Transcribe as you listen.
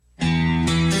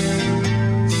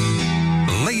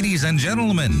and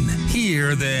gentlemen,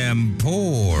 hear them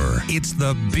pour. It's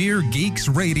the Beer Geeks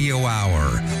Radio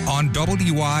Hour on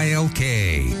WILK.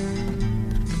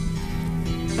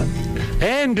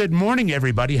 And good morning,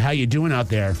 everybody. How you doing out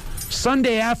there?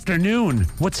 Sunday afternoon.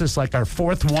 What's this, like our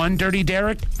fourth one, Dirty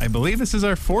Derek? I believe this is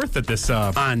our fourth at this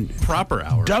on proper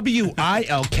hour.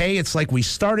 WILK. It's like we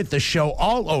started the show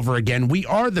all over again. We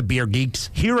are the Beer Geeks.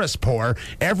 Hear us pour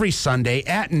every Sunday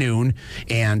at noon.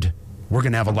 And we're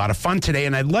going to have a lot of fun today.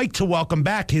 And I'd like to welcome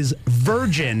back his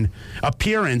virgin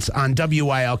appearance on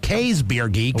WILK's Beer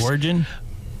Geeks. Virgin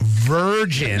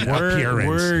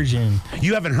appearance. Virgin.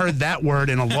 You haven't heard that word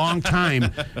in a long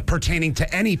time pertaining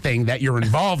to anything that you're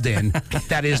involved in.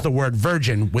 That is the word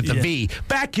virgin with the V.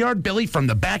 Backyard Billy from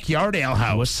the Backyard Ale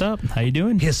House. What's up? How you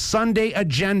doing? His Sunday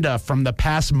agenda from the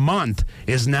past month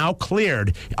is now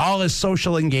cleared. All his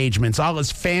social engagements, all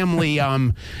his family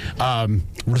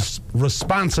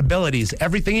responsibilities,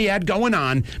 everything he had going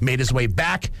on made his way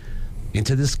back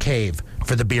into this cave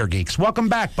for the Beer Geeks. Welcome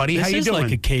back, buddy. This How you doing? This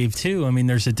is like a cave too. I mean,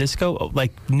 there's a disco,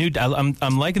 like new.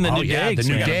 I'm liking the new digs.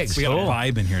 The new digs. We got a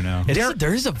vibe in here now.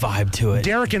 There is a vibe to it.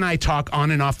 Derek and I talk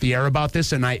on and off the air about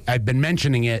this, and I've been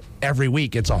mentioning it every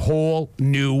week. It's a whole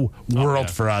new world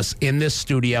for us in this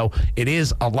studio. It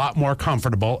is a lot more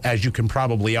comfortable, as you can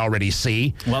probably already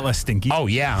see. A lot less stinky. Oh,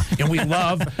 yeah. And we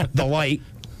love the light.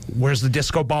 Where's the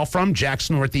disco ball from? Jack's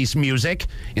Northeast Music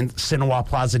in Sinawa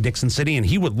Plaza, Dixon City. And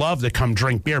he would love to come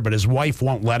drink beer, but his wife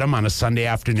won't let him on a Sunday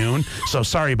afternoon. So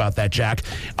sorry about that, Jack.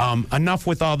 Enough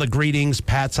with all the greetings,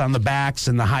 pats on the backs,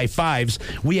 and the high fives.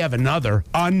 We have another,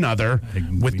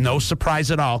 with no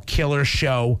surprise at all, killer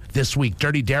show this week.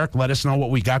 Dirty Derek, let us know what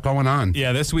we got going on.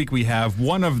 Yeah, this week we have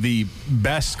one of the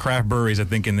best craft breweries, I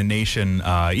think, in the nation.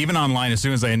 Even online, as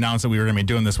soon as I announced that we were going to be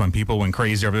doing this one, people went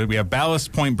crazy over it. We have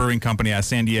Ballast Point Brewing Company out of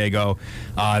San Diego.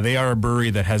 They are a brewery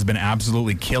that has been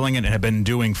absolutely killing it and have been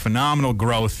doing phenomenal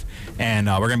growth. And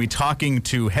we're going to be talking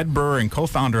to head brewer and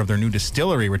co-founder of their new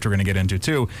distillery, which we're going to get into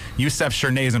too. Yusef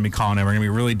Chernay is going to be calling it. We're going to be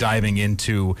really diving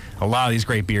into a lot of these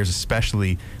great beers,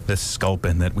 especially the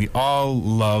Sculpin that we all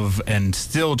love and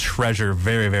still treasure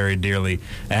very, very dearly.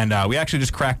 And we actually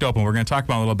just cracked open. We're going to talk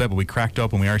about it a little bit, but we cracked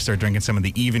open. We already started drinking some of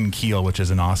the Even Keel, which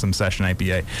is an awesome session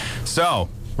IPA. So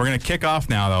we're going to kick off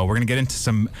now, though. We're going to get into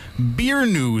some beer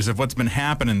news of what's been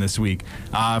happening this week.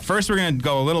 First, we're going to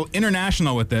go a little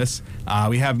international with this.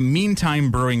 We have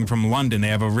Meantime Brewing from London. They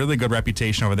have a really good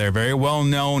reputation over there, very well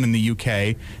known in the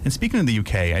UK. And speaking of the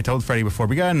UK, I told Freddie before,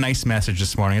 we got a nice message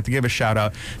this morning. I have to give a shout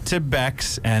out to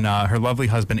Bex and her lovely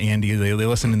husband, Andy. They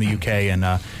listen in the UK, and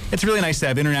it's really nice to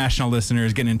have international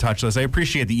listeners getting in touch with us. I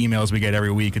appreciate the emails we get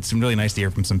every week. It's really nice to hear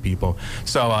from some people.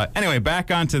 So anyway, back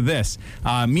onto this.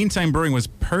 Meantime Brewing was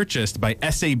purchased by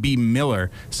SAB Miller,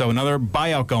 so another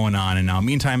buyout going on, and now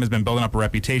Meantime has been building up a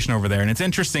reputation over there. And it's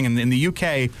interesting, in the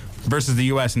UK versus the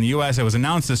US. In the US, it was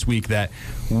announced this week that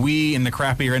we in the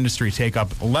craft beer industry take up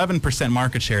 11%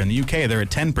 market share. In the UK, they're at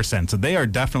 10%, so they are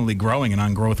definitely growing and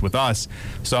on growth with us.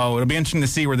 So it'll be interesting to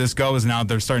see where this goes now that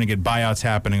they're starting to get buyouts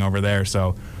happening over there.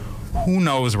 So who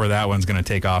knows where that one's going to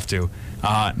take off to.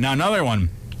 Now another one,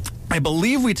 I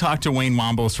believe we talked to Wayne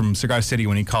Wombles from Cigar City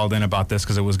when he called in about this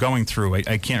because it was going through. I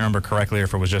can't remember correctly or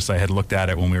if it was just I had looked at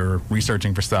it when we were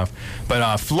researching for stuff.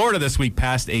 But Florida this week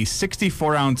passed a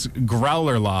 64-ounce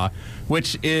growler law,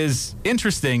 which is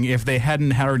interesting if they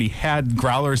hadn't already had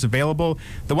growlers available.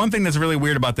 The one thing that's really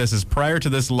weird about this is prior to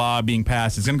this law being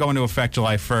passed, it's going to go into effect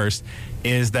July 1st,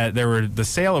 is that there were the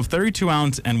sale of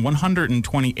 32-ounce and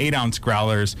 128-ounce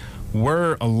growlers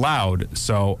were allowed.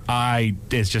 So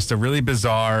it's just a really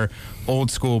bizarre,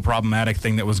 old school, problematic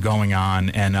thing that was going on.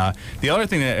 And the other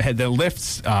thing that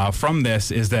lifts from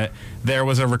this is that there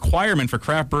was a requirement for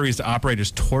craft breweries to operate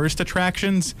as tourist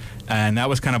attractions, and that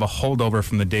was kind of a holdover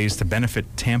from the days to benefit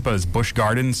Tampa's Busch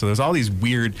Gardens. So there's all these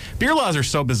weird beer laws are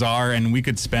so bizarre, and we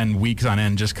could spend weeks on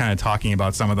end just kind of talking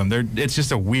about some of them. It's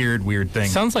just a weird thing.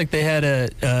 Sounds like they had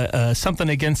a something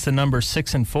against the number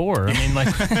 6 and 4. I mean,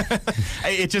 like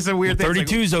it's just a weird thing.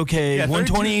 32's okay, yeah,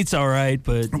 128's all right,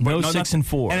 but no 6 and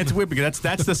 4. And it's weird because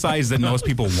that's the size that most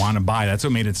people want to buy. That's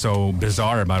what made it so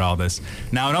bizarre about all this.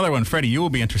 Now another one, Freddie, you will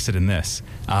be interested in this.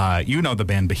 You know the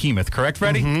band Behemoth, correct,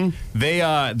 Freddie?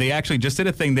 Mm-hmm. They actually just did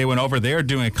a thing. They went over. They're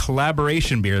doing a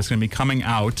collaboration beer that's going to be coming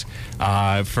out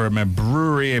from a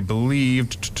brewery, I believe,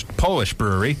 Polish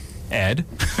brewery. Ed.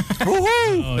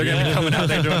 Woohoo! They're going to be coming out.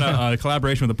 They're doing a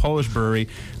collaboration with a Polish brewery,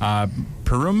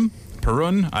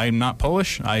 Perun. I'm not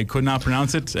Polish. I could not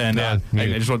pronounce it, and I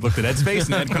just looked at Ed's face,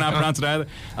 and Ed could not pronounce it either.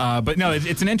 But no,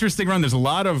 it's an interesting run. There's a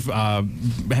lot of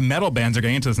metal bands are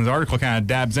getting into this, and this article kind of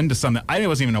dabs into some that I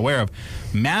wasn't even aware of.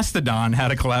 Mastodon had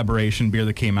a collaboration beer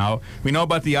that came out. We know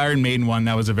about the Iron Maiden one.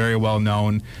 That was a very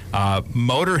well-known.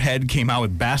 Motorhead came out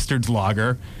with Bastards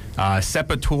Lager.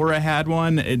 Sepultura had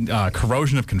one.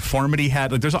 Corrosion of Conformity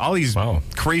had. There's all these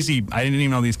crazy. I didn't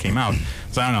even know these came out.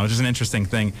 So I don't know. It's just an interesting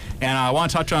thing. And I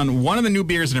want to touch on one of the new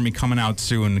beers that are going to be coming out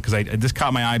soon because this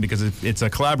caught my eye because it's a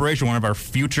collaboration. One of our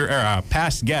future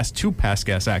past guests, two past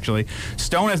guests actually.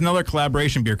 Stone has another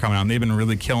collaboration beer coming out. And they've been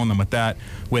really killing them with that.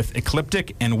 With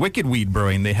Ecliptic and Wicked Weed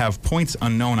Brewing, they have Points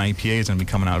Unknown IPAs going to be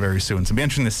coming out very soon. So it'll be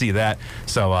interesting to see that.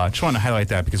 So just wanted to highlight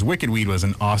that because Wicked Weed was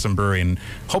an awesome brewery and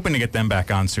hoping to get them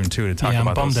back on soon too to talk about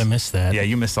I'm bummed those. I missed that. Yeah,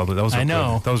 you missed all those. I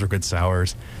know. Good. Those were good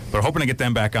sours. But we're hoping to get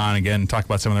them back on again and talk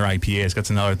about some of their IPAs. That's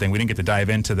another thing. We didn't get to dive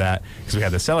into that because we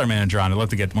had the cellar manager on. I'd love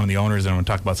to get one of the owners in and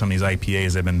talk about some of these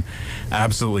IPAs they've been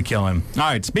absolutely killing. All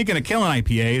right, speaking of killing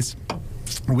IPAs,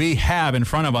 we have in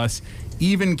front of us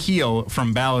Even Keel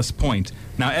from Ballast Point.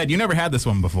 Now, Ed, you never had this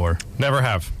one before. Never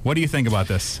have. What do you think about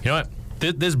this? You know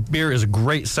what? This beer is a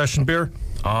great session beer.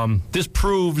 This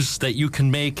proves that you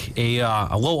can make a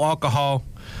low alcohol,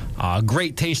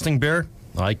 great tasting beer.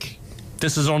 Like,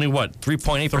 this is only,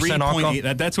 3.8%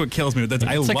 alcohol? That's what kills me. I It's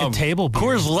love like a table beer.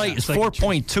 Coors Light is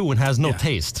 4.2 and has no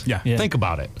taste. Yeah. Think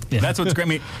about it. Yeah. That's what's great.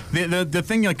 I mean, the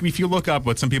thing, like, if you look up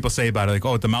what some people say about it, like,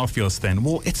 oh, the mouth feels thin.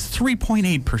 Well, it's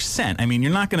 3.8%. I mean,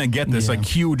 you're not going to get this, like,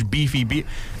 huge, beefy beer.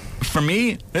 For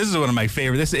me, this is one of my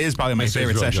favorite. This is probably my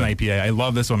favorite really session good. IPA. I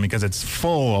love this one because it's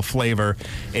full of flavor.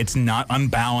 It's not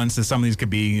unbalanced as some of these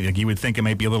could be. Like you would think it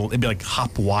might be it'd be like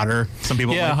hop water. Some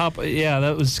people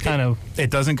that was kind of. It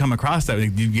doesn't come across that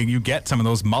way. You get some of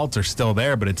those malts are still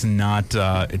there, but it's not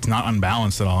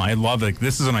unbalanced at all. I love it.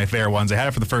 This is one of my favorite ones. I had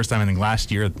it for the first time I think last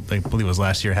year. I believe it was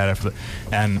last year. I had it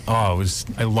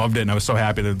I loved it, and I was so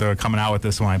happy that they're coming out with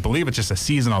this one. I believe it's just a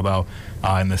seasonal though,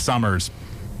 in the summers.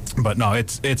 But no,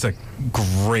 it's a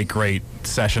great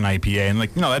session IPA, and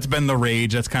that's been the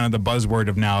rage. That's kind of the buzzword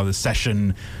of now, the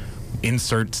session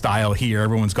insert style here.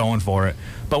 Everyone's going for it.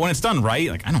 But when it's done right,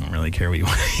 I don't really care what you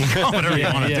want to call whatever you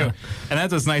want to do. And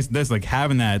that's what's nice. This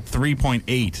having that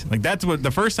 3.8. That's what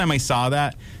the first time I saw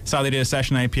they did a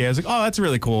session IPA. I was like, oh, that's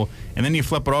really cool. And then you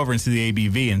flip it over and see the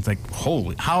ABV, and it's like,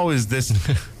 holy, how is this?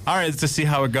 All right, let's just see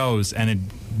how it goes, and it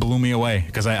blew me away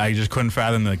because I just couldn't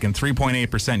fathom that in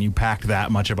 3.8% you packed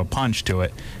that much of a punch to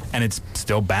it, and it's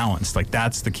still balanced.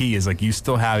 That's the key is you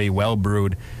still have a well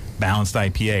brewed, balanced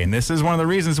IPA, and this is one of the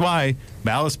reasons why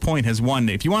Ballast Point has won.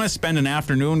 If you want to spend an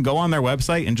afternoon, go on their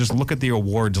website and just look at the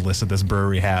awards list that this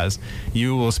brewery has.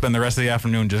 You will spend the rest of the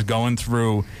afternoon just going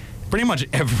through. Pretty much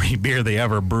every beer they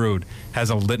ever brewed has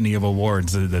a litany of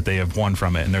awards that they have won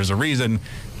from it, and there's a reason.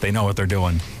 They know what they're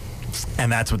doing.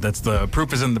 And that's the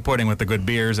proof is in the pudding with the good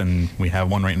beers, and we have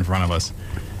one right in front of us.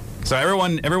 So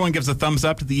everyone gives a thumbs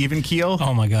up to the Even Keel.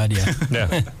 Oh my God, yeah.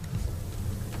 Yeah.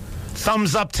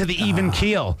 Thumbs up to the Even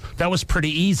Keel. That was pretty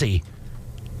easy.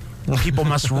 People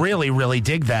must really, really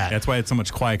dig that. That's why it's so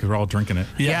much quiet because we're all drinking it.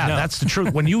 Yeah, that's the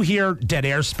truth. When you hear dead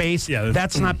air space,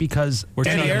 that's not because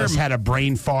any of us had a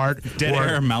brain fart Dead or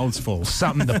air, mouths full.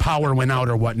 something, the power went out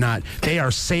or whatnot. They are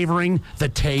savoring the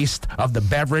taste of the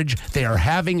beverage they are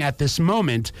having at this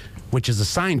moment, which is a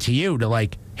sign to you to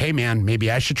hey man,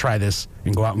 maybe I should try this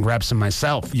and go out and grab some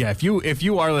myself. Yeah, if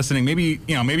you are listening, maybe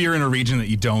you're in a region that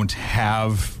you don't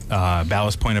have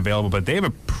Ballast Point available, but they have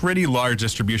a pretty large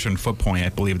distribution footprint, I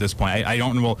believe, at this point. I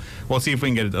don't know. We'll see if we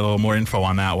can get a little more info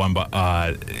on that one. But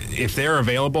if they're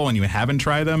available and you haven't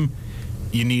tried them,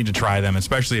 you need to try them,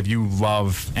 especially if you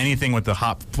love anything with the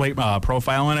hop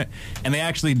profile in it. And they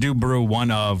actually do brew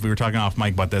we were talking off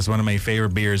mic about this, one of my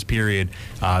favorite beers, period.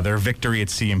 Their Victory at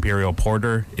Sea Imperial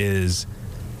Porter is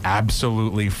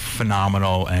absolutely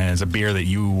phenomenal, and is a beer that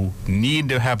you need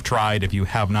to have tried if you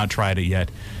have not tried it yet.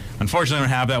 Unfortunately, I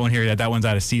don't have that one here yet. That one's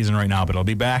out of season right now, but it'll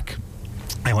be back.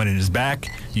 And when it is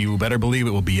back, you better believe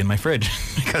it will be in my fridge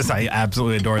because I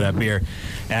absolutely adore that beer.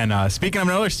 And speaking of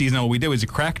another seasonal, what we did was we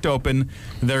cracked open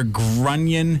their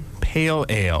Grunion Pale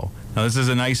Ale. Now, this is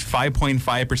a nice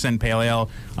 5.5% pale ale,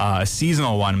 a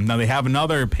seasonal one. Now, they have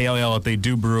another pale ale that they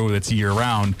do brew that's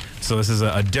year-round, so this is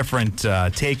a different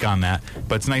take on that.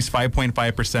 But it's nice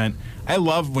 5.5%. I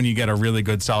love when you get a really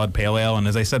good, solid pale ale, and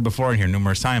as I said before in here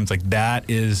numerous times, that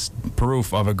is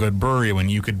proof of a good brewery when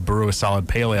you could brew a solid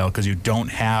pale ale because you don't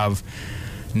have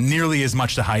nearly as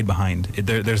much to hide behind.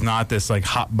 There's not this like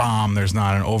hot bomb. There's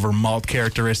not an over malt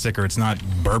characteristic, or it's not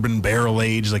bourbon barrel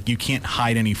aged. Like, you can't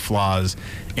hide any flaws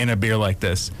in a beer like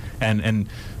this. And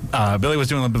Billy was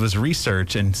doing a little bit of his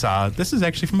research and saw this is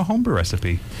actually from a homebrew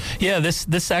recipe. Yeah,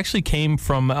 this actually came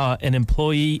from an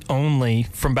employee only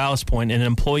from Ballast Point, an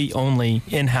employee only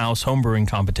in-house homebrewing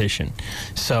competition.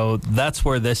 So that's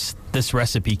where this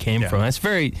recipe came from.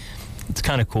 It's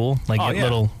kind of cool. Like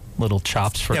little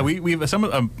chops for. Yeah, we've some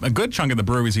of a good chunk of the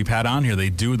breweries we've had on here.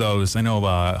 They do those. I know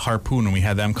Harpoon, when we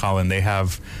had them call in, they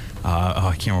have.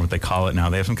 I can't remember what they call it now.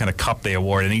 They have some kind of cup they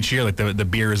award, and each year, like the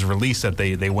beer is released that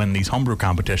they win these homebrew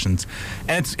competitions,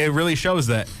 and it really shows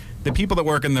that the people that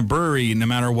work in the brewery, no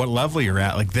matter what level you're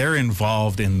at, like, they're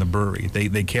involved in the brewery.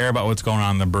 They care about what's going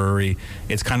on in the brewery.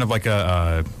 It's kind of like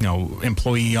a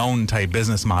employee-owned type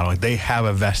business model. Like, they have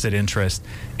a vested interest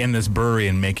in this brewery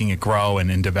and making it grow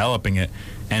and in developing it.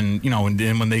 And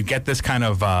and when they get this kind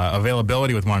of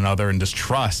availability with one another and just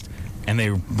trust, and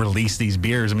they release these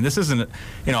beers. I mean, this isn't,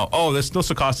 this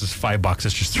will cost us $5.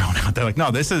 It's just thrown out there. Like, no,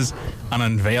 this is an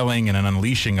unveiling and an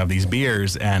unleashing of these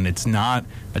beers, and it's not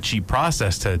a cheap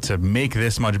process to make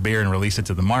this much beer and release it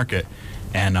to the market.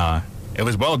 And it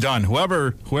was well done.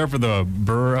 Whoever the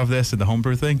brewer of this and the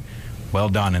homebrew thing, well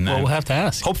done. And we'll have to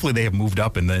ask. Hopefully, they have moved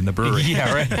up in the brewery.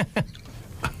 Yeah, right.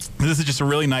 This is just a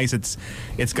really nice.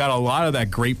 It's got a lot of that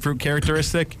grapefruit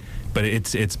characteristic, but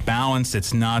it's balanced.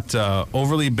 It's not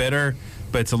overly bitter,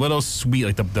 but it's a little sweet.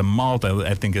 Like the malt,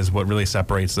 I think, is what really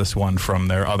separates this one from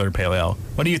their other pale ale.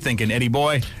 What are you thinking, Eddie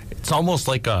boy? It's almost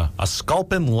like a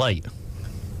Sculpin light.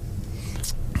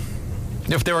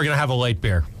 If they were going to have a light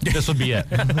beer, this would be it.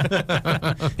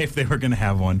 If they were going to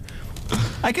have one,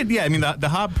 I could. Yeah, I mean, the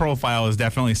hop profile is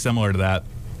definitely similar to that.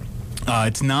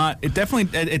 It's not.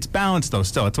 It's balanced though.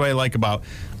 Still, that's what I like about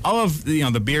all of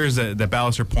the beers that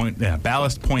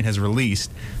Ballast Point has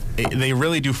released. They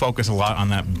really do focus a lot on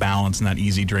that balance and that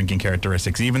easy drinking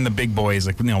characteristics. Even the big boys,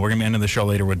 like we're gonna end the show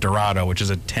later with Dorado, which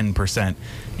is a 10%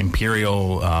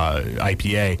 Imperial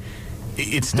IPA.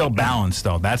 It's still balanced,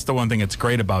 though. That's the one thing that's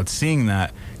great about seeing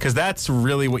that, because that's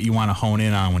really what you want to hone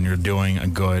in on when you're doing a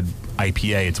good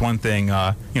IPA. It's one thing,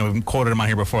 we've quoted him on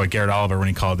here before, like Garrett Oliver, when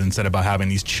he called and said about having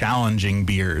these challenging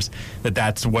beers,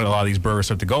 that's what a lot of these brewers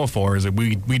have to go for, is that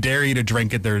we dare you to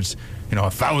drink it. There's,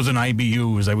 1,000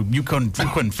 IBUs. You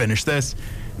couldn't finish this.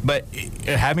 But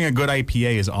having a good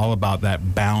IPA is all about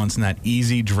that balance and that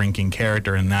easy drinking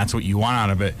character, and that's what you want out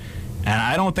of it. And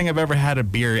I don't think I've ever had a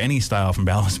beer, any style from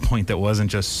Ballast Point, that wasn't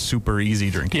just super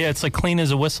easy drinking. Yeah, it's like clean as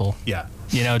a whistle. Yeah.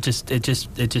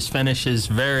 It just finishes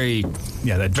very,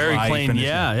 that very dry clean. finish.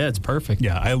 Yeah, it's perfect.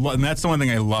 Yeah, and that's the one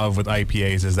thing I love with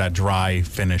IPAs is that dry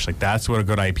finish. Like, that's what a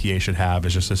good IPA should have,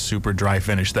 is just a super dry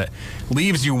finish that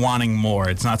leaves you wanting more.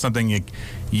 It's not something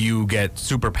you get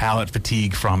super palate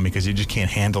fatigue from because you just can't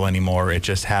handle anymore. It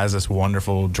just has this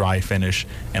wonderful dry finish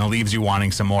and it leaves you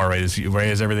wanting some more. Right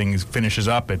as everything finishes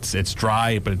up, it's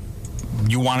dry, but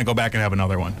you want to go back and have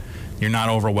another one. You're not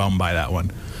overwhelmed by that one,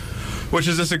 which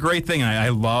is just a great thing. I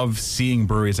love seeing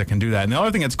breweries that can do that. And the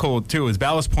other thing that's cool, too, is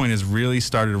Ballast Point has really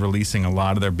started releasing a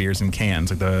lot of their beers in cans.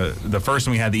 Like the first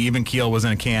one we had, the Even Keel, was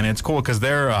in a can. And it's cool because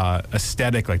their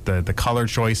aesthetic, like the color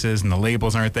choices and the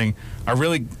labels and everything, are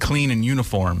really clean and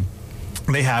uniform.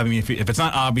 They have, if it's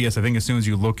not obvious, I think as soon as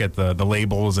you look at the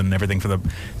labels and everything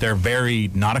they're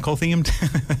very nautical themed.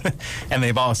 And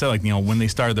they've all said, like, when they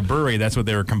started the brewery, that's what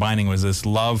they were combining, was this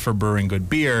love for brewing good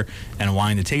beer and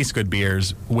wanting to taste good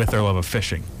beers with their love of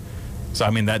fishing. So, I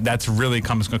mean, that's really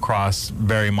comes across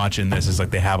very mumuch in this, is like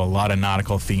they have a lot of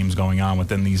nautical themes going on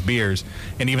within these beers.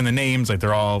 And even the names, like,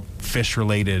 they're all fish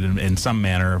related in some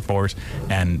manner, of course.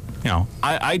 And,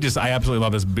 I absolutely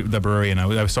love the brewery, and I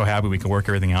was so happy we could work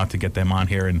everything out to get them on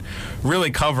here and really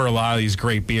cover a lot of these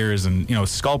great beers. And,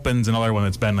 Sculpin's another one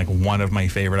that's been like one of my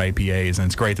favorite IPAs, and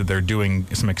it's great that they're doing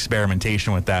some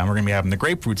experimentation with that. And we're going to be having the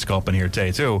grapefruit Sculpin here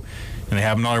today, too. And they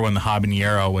have another one, the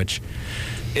Habanero, which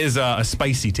is a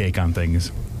spicy take on things.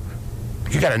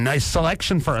 You got a nice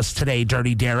selection for us today,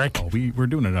 Dirty Derek. Oh, we're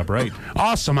doing it up right.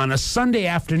 Awesome. On a Sunday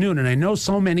afternoon, and I know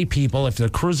so many people, if they're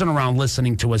cruising around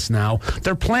listening to us now,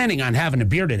 they're planning on having a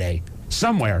beer today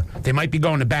somewhere. They might be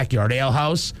going to Backyard Ale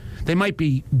House. They might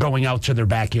be going out to their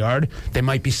backyard. They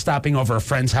might be stopping over a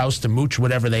friend's house to mooch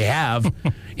whatever they have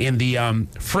in the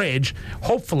fridge.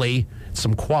 Hopefully,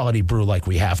 some quality brew like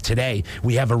we have today.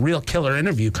 We have a real killer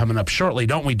interview coming up shortly,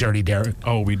 don't we, Dirty Derek?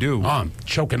 Oh, we do. I'm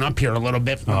choking up here a little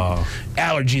bit.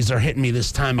 Allergies are hitting me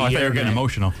this time of I year. thought you were getting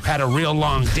emotional. Had a real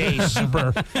long day,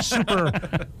 super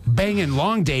banging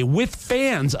long day with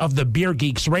fans of the Beer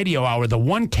Geeks Radio Hour. The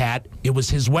one cat, it was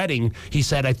his wedding. He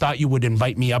said, I thought you would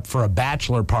invite me up for a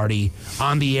bachelor party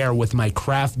on the air with my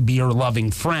craft beer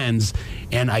loving friends.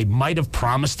 And I might have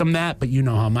promised him that, but you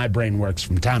know how my brain works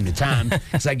from time to time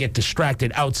as I get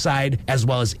distracted outside as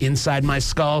well as inside my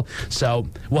skull. So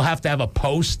we'll have to have a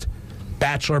post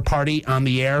bachelor party on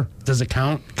the air. Does it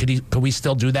count? Could we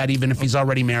still do that even if he's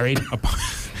already married?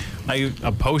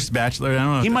 A post bachelor. I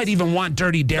don't know. He might even want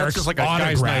Dirty Derek's just like a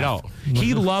autograph. guy's night out.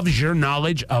 He loves your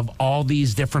knowledge of all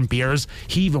these different beers.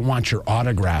 He even wants your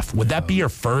autograph. Would that be your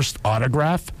first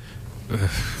autograph? I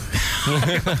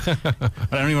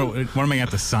don't even. What am I going to have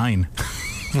to sign?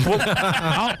 Well,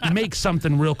 I'll make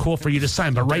something real cool for you to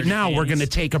sign. But right now, we're going to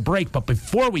take a break. But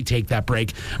before we take that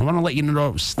break, I want to let you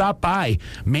know, stop by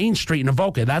Main Street in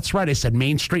Avoca. That's right. I said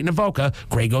Main Street in Avoca.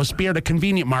 Grey Ghost Beer, the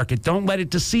convenient market. Don't let it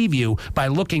deceive you by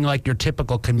looking like your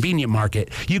typical convenient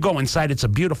market. You go inside. It's a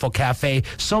beautiful cafe.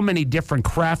 So many different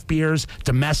craft beers,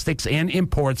 domestics, and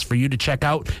imports for you to check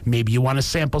out. Maybe you want to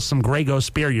sample some Grey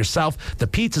Ghost Beer yourself. The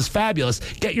pizza's fabulous.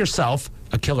 Get yourself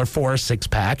a Killer 4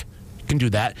 6-pack. Can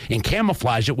do that and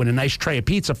camouflage it with a nice tray of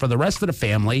pizza for the rest of the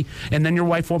family, and then your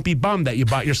wife won't be bummed that you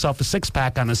bought yourself a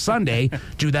 6-pack on a Sunday.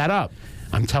 Do that up.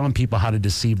 I'm telling people how to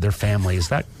deceive their families.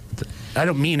 That I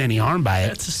don't mean any harm by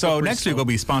it. So next week we'll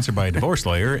be sponsored by a divorce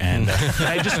lawyer, and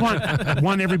I just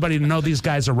want everybody to know these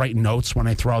guys are writing notes when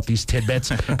I throw out these tidbits.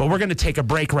 But we're going to take a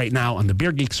break right now on the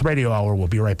Beer Geeks Radio Hour. We'll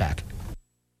be right back.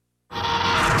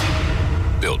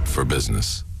 Built for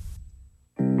business.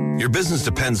 Your business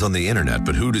depends on the internet,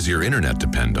 but who does your internet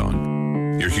depend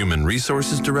on? Your human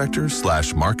resources director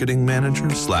 / marketing manager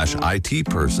 / IT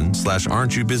person /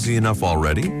 aren't you busy enough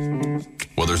already?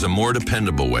 Well, there's a more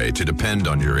dependable way to depend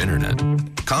on your internet.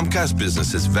 Comcast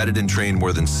Business has vetted and trained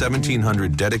more than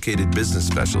 1,700 dedicated business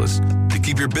specialists to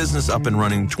keep your business up and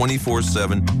running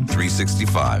 24/7,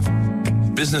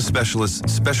 365. Business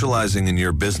specialists specializing in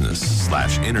your business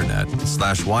 / internet /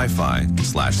 Wi-Fi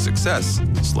 / success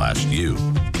 / you.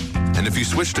 And if you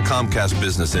switch to Comcast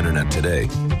Business Internet today,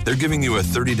 they're giving you a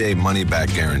 30-day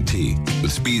money-back guarantee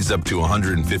with speeds up to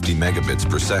 150 megabits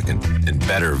per second and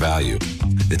better value.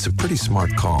 It's a pretty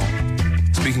smart call.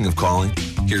 Speaking of calling,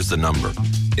 here's the number,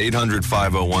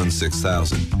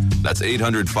 800-501-6000. That's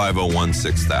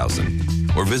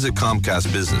 800-501-6000. Or visit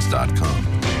ComcastBusiness.com.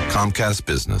 Comcast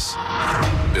Business.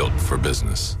 Built for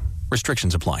business.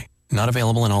 Restrictions apply. Not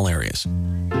available in all areas.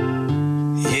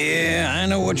 Yeah, I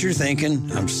know what you're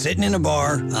thinking. I'm sitting in a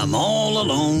bar. I'm all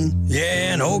alone.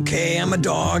 Yeah, and okay, I'm a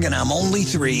dog and I'm only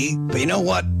 3. But you know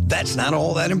what? That's not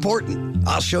all that important.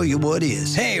 I'll show you what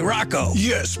is. Hey, Rocco.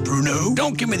 Yes, Bruno?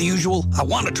 Don't give me the usual. I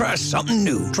want to try something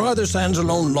new. Try this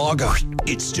Anzalone Lager.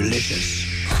 It's delicious.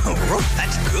 Oh,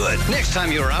 that's good. Next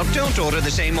time you're out, don't order the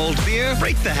same old beer.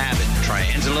 Break the habit. Try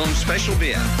Anzalone Special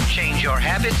Beer. Change your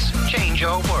habits, change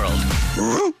your world.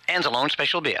 Anzalone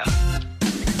Special Beer.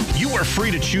 You are free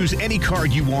to choose any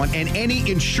card you want and any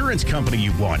insurance company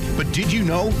you want. But did you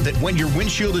know that when your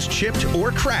windshield is chipped or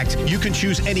cracked, you can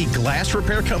choose any glass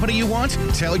repair company you want?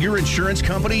 Tell your insurance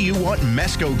company you want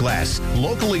Mesco Glass,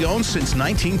 locally owned since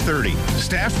 1930.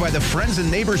 Staffed by the friends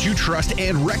and neighbors you trust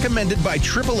and recommended by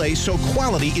AAA, so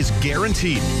quality is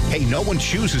guaranteed. Hey, no one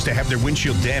chooses to have their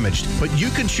windshield damaged, but you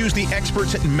can choose the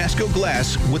experts at Mesco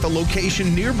Glass with a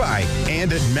location nearby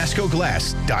and at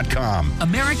mescoglass.com.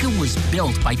 America was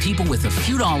built by people with a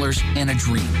few dollars and a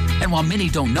dream. And while many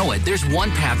don't know it, there's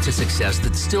one path to success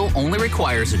that still only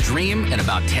requires a dream and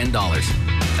about $10.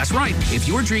 That's right. If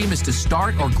your dream is to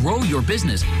start or grow your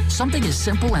business, something as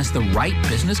simple as the right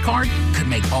business card could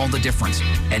make all the difference.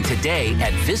 And today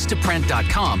at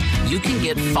Vistaprint.com, you can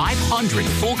get 500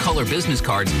 full-color business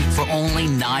cards for only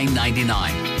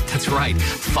 $9.99. That's right,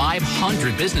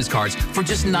 500 business cards for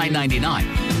just $9.99.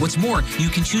 What's more, you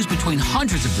can choose between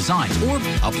hundreds of designs or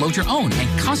upload your own and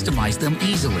customize them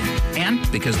easily.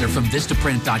 And because they're from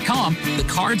Vistaprint.com, the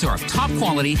cards are of top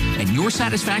quality and your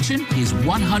satisfaction is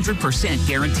 100%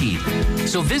 guaranteed.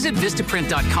 So visit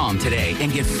Vistaprint.com today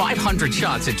and get 500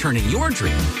 shots at turning your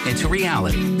dream into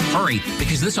reality. Hurry,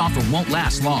 because this offer won't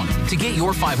last long. To get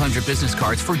your 500 business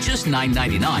cards for just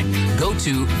 $9.99, go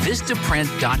to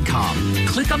Vistaprint.com.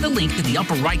 Click on the link in the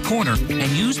upper right corner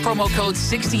and use promo code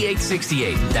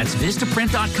 6868. That's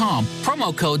Vistaprint.com,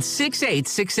 promo code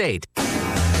 6868.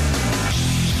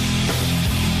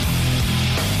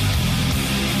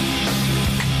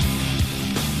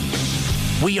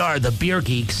 We are the Beer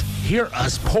Geeks. Hear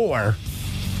us pour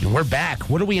And we're back.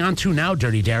 What are we on to now,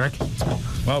 Dirty Derek?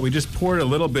 Well, we just poured a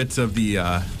little bit of the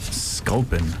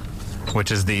Sculpin,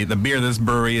 which is the beer this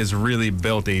brewery has really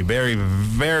built a very,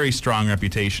 very strong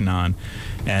reputation on.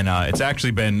 And it's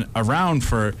actually been around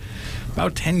for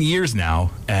about 10 years now,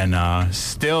 and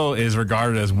still is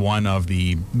regarded as one of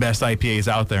the best IPAs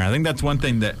out there. And I think that's one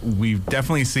thing that we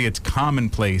definitely see it's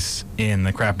commonplace in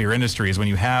the craft beer industry is when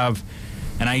you have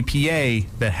an IPA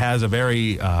that has a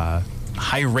very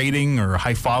high rating or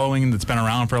high following that's been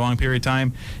around for a long period of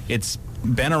time. It's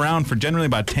been around for generally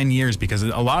about 10 years because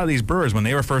a lot of these brewers, when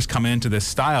they were first coming into this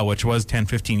style, which was 10,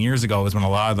 15 years ago, is when a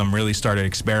lot of them really started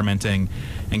experimenting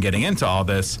and getting into all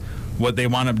this. What they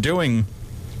wound up doing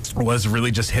was really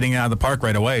just hitting it out of the park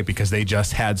right away because they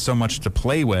just had so much to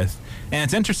play with. And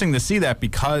it's interesting to see that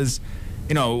because,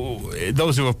 you know,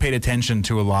 those who have paid attention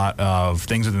to a lot of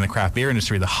things within the craft beer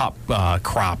industry, the hop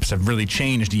crops have really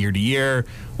changed year to year,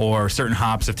 or certain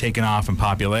hops have taken off in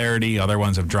popularity, other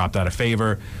ones have dropped out of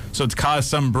favor. So it's caused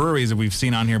some breweries that we've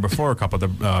seen on here before, a couple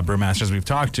of the brewmasters we've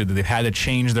talked to, that they've had to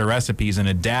change their recipes and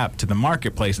adapt to the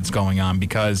marketplace that's going on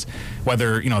because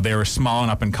whether, you know, they were small and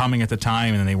up and coming at the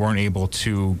time and they weren't able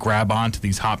to grab onto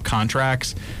these hop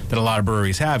contracts that a lot of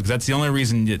breweries have, because that's the only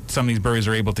reason that some of these breweries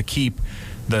are able to keep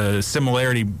the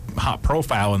similarity hop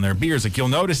profile in their beers. Like, you'll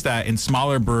notice that in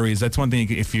smaller breweries, that's one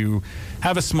thing. If you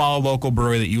have a small local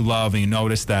brewery that you love and you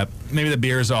notice that maybe the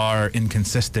beers are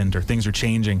inconsistent or things are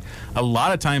changing, a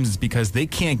lot of times it's because they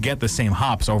can't get the same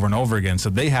hops over and over again. So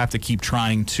they have to keep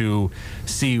trying to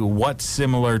see what's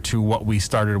similar to what we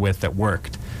started with that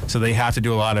worked. So they have to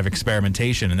do a lot of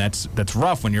experimentation, and that's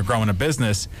rough when you're growing a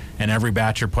business and every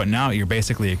batch you're putting out, you're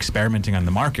basically experimenting on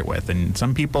the market with. And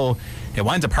some people, it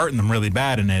winds up hurting them really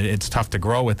bad, and it's tough to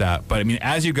grow with that. But I mean,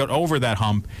 as you get over that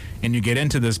hump and you get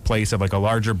into this place of like a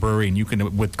larger brewery, and you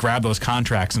can grab those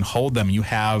contracts and hold them, you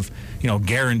have, you know,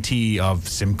 guarantee of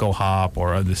Simcoe hop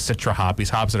or the Citra hop, these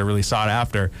hops that are really sought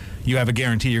after. You have a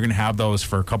guarantee you're going to have those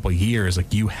for a couple of years.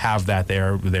 Like, you have that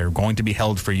there. They're going to be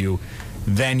held for you.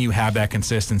 Then you have that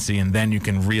consistency, and then you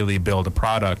can really build a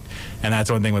product. And that's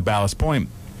one thing with Ballast Point.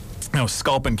 You know,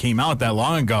 Sculpin came out that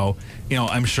long ago. You know,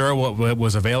 I'm sure what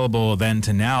was available then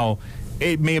to now,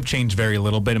 it may have changed very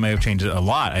little bit. It may have changed a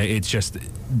lot. It's just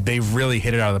they've really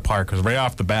hit it out of the park, because right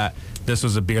off the bat, this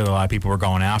was a beer that a lot of people were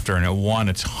going after, and it won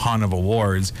a ton of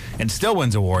awards and still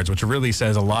wins awards, which really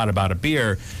says a lot about a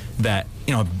beer that,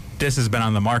 you know, this has been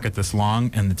on the market this long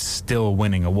and it's still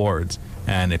winning awards.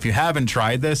 And if you haven't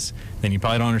tried this, then you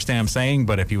probably don't understand what I'm saying.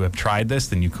 But if you have tried this,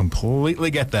 then you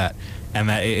completely get that. And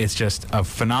that it's just a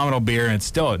phenomenal beer. And it's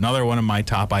still another one of my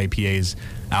top IPAs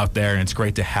out there. And it's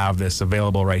great to have this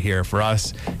available right here for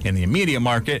us in the immediate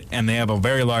market. And they have a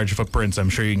very large footprint, so I'm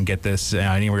sure you can get this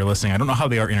anywhere you're listening. I don't know how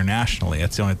they are internationally.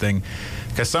 That's the only thing.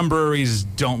 Because some breweries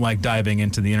don't like diving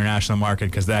into the international market,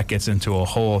 because that gets into a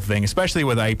whole thing, especially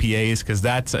with IPAs, because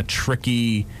that's a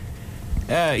tricky...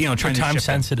 you know, trying time to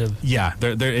sensitive. Yeah,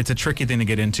 it's a tricky thing to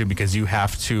get into, because you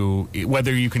have to,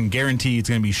 whether you can guarantee it's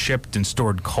going to be shipped and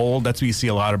stored cold. That's what you see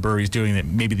a lot of breweries doing that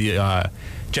maybe the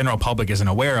general public isn't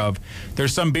aware of.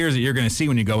 There's some beers that you're going to see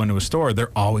when you go into a store,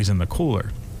 they're always in the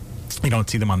cooler. You don't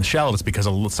see them on the shelves, because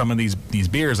some of these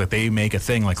beers, like, they make a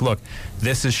thing like, look,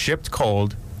 this is shipped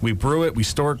cold. We brew it, we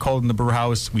store it cold in the brew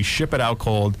house, we ship it out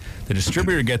cold. The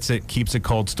distributor gets it, keeps it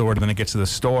cold stored, and then it gets to the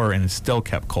store and it's still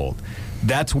kept cold.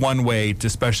 That's one way,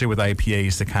 especially with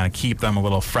IPAs, to kind of keep them a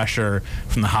little fresher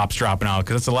from the hops dropping out,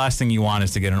 because that's the last thing you want,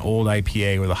 is to get an old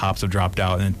IPA where the hops have dropped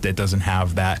out and it doesn't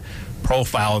have that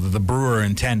profile that the brewer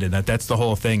intended. That's the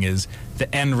whole thing, is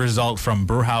the end result from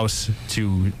brew house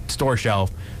to store shelf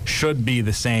should be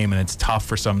the same, and it's tough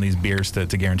for some of these beers to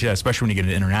guarantee that, especially when you get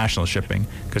into international shipping,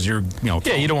 because you're, you know...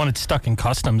 Yeah, you don't want it stuck in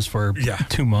customs for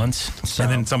 2 months. So.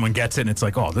 And then someone gets it, and it's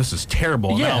like, oh, this is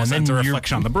terrible. Yeah, and then it's a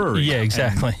reflection on the brewery. Yeah,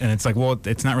 exactly. And it's like, well,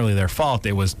 it's not really their fault.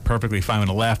 It was perfectly fine when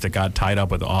it left. It got tied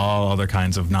up with all other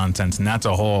kinds of nonsense, and that's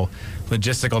a whole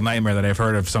logistical nightmare that I've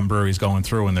heard of some breweries going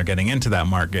through when they're getting into that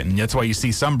market. And that's why you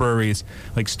see some breweries,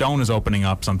 like Stone is opening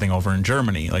up something over in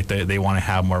Germany. Like, they want to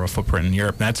have more of a footprint in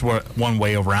Europe. And that's one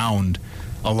way around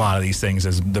a lot of these things,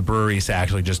 is the breweries to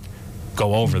actually just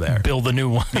go over there, build a new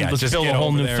one. Yeah, Let's just build a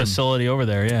whole new facility over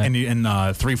there. Yeah,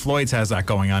 and Three Floyds has that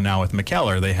going on now with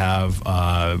McKellar. They have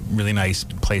a really nice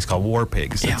place called War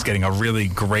Pigs. It's getting a really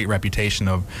great reputation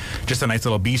of just a nice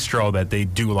little bistro that they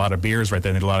do a lot of beers right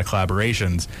there. They do a lot of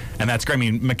collaborations, and that's great. I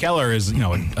mean, McKellar is, you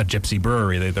know, a gypsy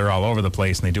brewery. They're all over the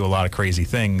place, and they do a lot of crazy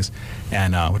things,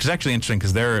 and which is actually interesting,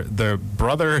 because their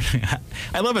brother.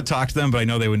 I love to talk to them, but I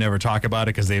know they would never talk about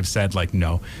it, because they've said, like,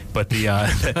 no. But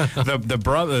the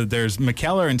brother, there's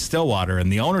McKellar and Stillwater,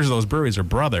 and the owners of those breweries are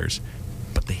brothers.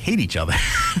 but they hate each other.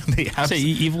 Say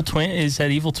Evil Twin, is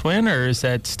that Evil Twin or is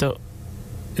that still?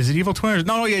 Is it Evil Twin?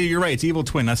 No, yeah, you're right. It's Evil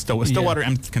Twin. That's Stillwater.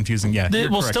 I'm confusing. Yeah,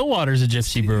 well, Stillwater's a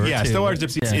gypsy brewer. Yeah, too, Stillwater's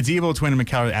gypsy. Yeah. It's Evil Twin and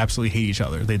McKellar absolutely hate each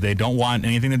other. They don't want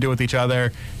anything to do with each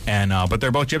other, and but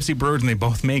they're both gypsy brewers and they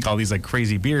both make all these like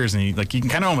crazy beers, and you can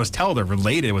kind of almost tell they're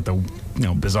related with the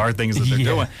bizarre things that they're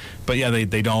doing. But yeah,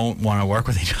 they don't want to work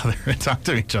with each other and talk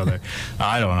to each other.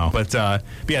 I don't know, but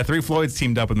yeah, Three Floyds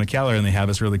teamed up with McKellar and they have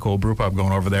this really cool brew pub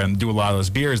going over there and do a lot of those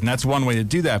beers, and that's one way to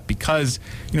do that because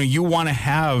you want to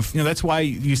have that's why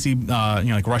you see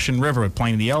like Russian River with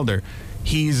Pliny the Elder.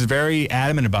 He's very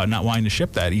adamant about not wanting to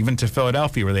ship that, even to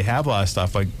Philadelphia, where they have a lot of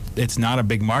stuff. Like, it's not a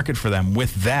big market for them.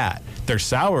 With that, their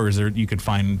sours you could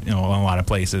find in a lot of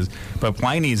places, but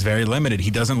Pliny is very limited.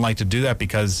 He doesn't like to do that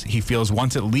because he feels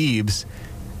once it leaves,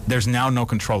 there's now no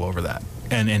control over that,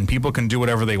 and people can do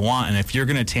whatever they want. And if you're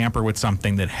going to tamper with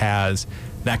something that has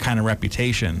that kind of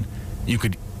reputation, you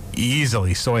could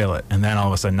easily soil it, and then all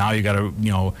of a sudden now you got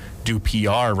to do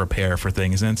PR repair for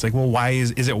things, and it's like, well, why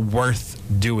is it worth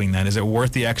doing that? Is it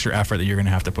worth the extra effort that you're going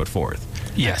to have to put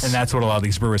forth? Yes. And that's what a lot of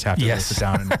these brewers have to really sit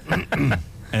down and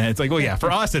and it's like, well, yeah,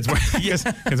 for us it's worth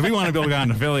because we want to be able to go down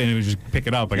to Philly and we just pick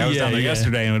it up. Like I was down there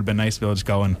yesterday and it would have been nice to be able to just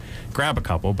go and grab a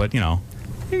couple, but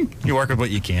you work with what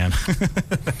you can.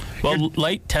 Well,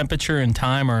 light temperature and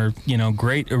time are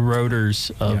great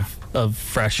eroders of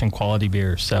fresh and quality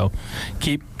beer. So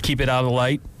keep it out of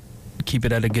light, keep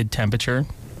it at a good temperature.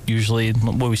 Usually,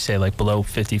 what we say, like below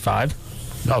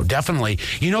 55. Oh, definitely.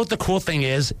 You know what the cool thing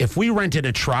is? If we rented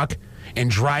a truck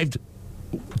and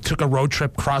took a road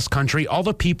trip cross country, all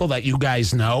the people that you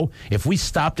guys know, if we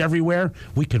stopped everywhere,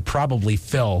 we could probably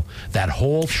fill that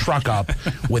whole truck up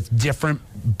with different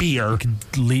beer.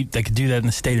 They could do that in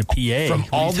the state of PA. From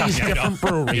all these different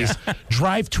breweries,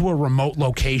 drive to a remote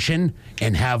location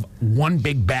and have one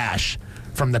big bash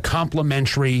from the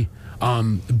complimentary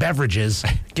beverages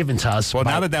given to us. Well,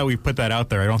 now that we've put that out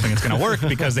there, I don't think it's going to work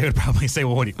because they would probably say,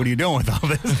 well, what are you doing with all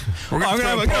this? We're going to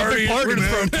have a party. We're going to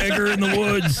throw Kegger in the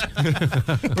woods.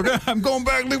 I'm going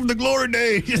back living the glory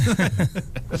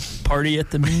days. Party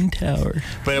at the Moon Tower.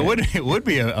 But it would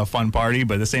be a fun party,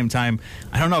 but at the same time,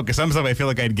 I don't know, because some stuff I feel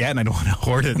like I'd get and I don't want to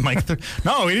hoard it. And like,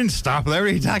 no, we didn't stop there.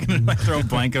 What are you talking about? Throw a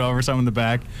blanket over something in the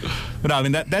back. But no, I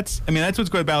mean, that's what's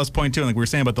good at Ballast Point too. And like we were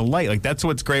saying about the light, like that's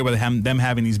what's great with them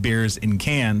having these beers in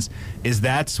cans, is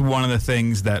that's one of the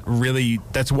things that really,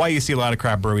 that's why you see a lot of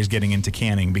craft breweries getting into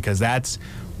canning, because that's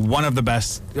one of the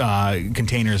best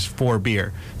containers for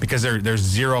beer, because there's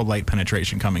zero light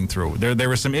penetration coming through. There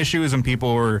were some issues and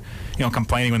people were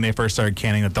complaining when they first started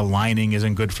canning that the lining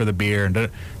isn't good for the beer, and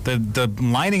the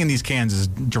lining in these cans is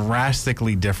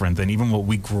drastically different than even what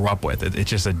we grew up with. It's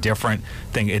just a different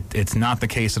thing. It's not the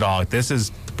case at all. Like, this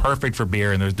is perfect for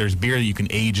beer, and there's beer that you can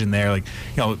age in there,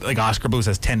 like Oscar Blues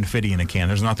has 1050 in a can.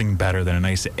 There's nothing better than a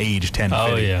nice aged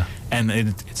 1050. Oh yeah. And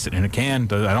it's in a can.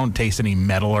 I don't taste any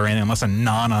metal or anything unless I'm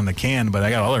non on the can, but I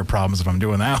got other problems if I'm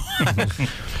doing that.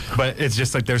 But it's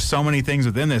just like there's so many things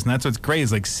within this, and that's what's great,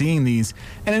 is like seeing these.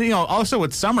 And then, also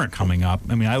with summer coming up,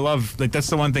 I mean, I love, like, that's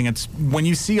the one thing. It's when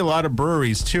you see a lot of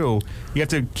breweries too, you have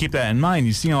to keep that in mind.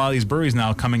 You see a lot of these breweries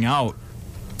now coming out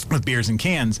with beers in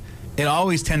cans. It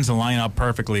always tends to line up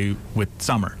perfectly with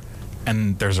summer.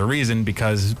 And there's a reason,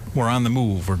 because we're on the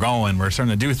move, we're starting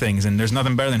to do things, and there's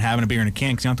nothing better than having a beer in a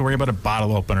can, because you don't have to worry about a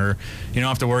bottle opener, you don't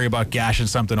have to worry about gashing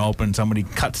something open, somebody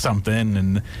cut something,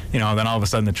 and then all of a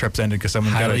sudden the trip's ended because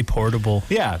someone got highly portable.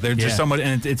 Yeah, they're just somewhat,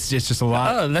 and it's just a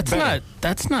lot. Oh,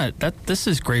 this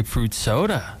is grapefruit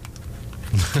soda.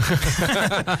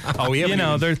 Oh, we have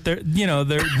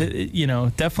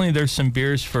definitely there's some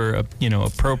beers for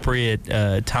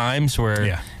appropriate times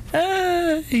where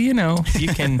you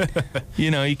can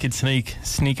you could sneak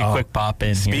a quick pop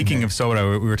in. Speaking of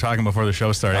soda, we were talking before the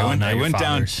show started. I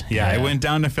went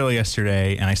down to Philly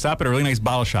yesterday, and I stopped at a really nice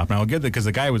bottle shop. And I will give it, because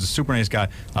the guy was a super nice guy.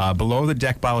 Below the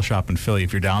Deck Bottle Shop in Philly,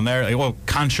 if you're down there.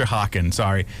 Conshohocken,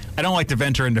 sorry. I don't like to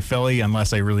venture into Philly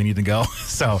unless I really need to go.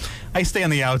 So I stay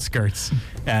on the outskirts.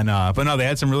 And but no, they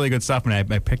had some really good stuff, and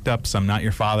I picked up some Not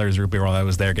Your Father's root beer while I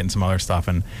was there getting some other stuff.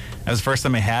 And that was the first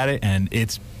time I had it, and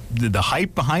it's the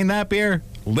hype behind that beer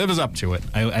lives up to it.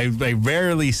 I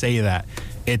rarely say that.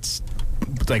 It's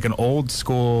like an old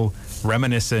school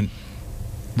reminiscent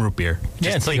root beer.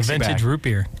 Yeah, it's like a vintage root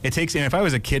beer. It takes, and if I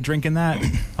was a kid drinking that,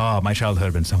 my childhood would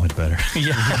have been so much better.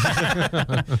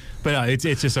 Yeah. But it's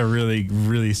just a really,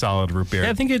 really solid root beer.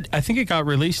 Yeah, I think it got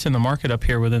released in the market up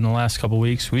here within the last couple of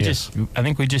weeks. I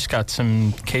think we just got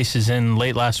some cases in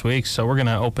late last week, so we're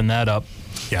gonna open that up.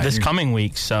 this coming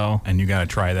week. So, and you got to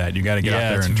try that. You got to get up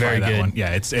there and try that one.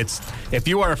 Yeah, it's if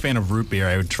you are a fan of root beer,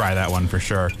 I would try that one for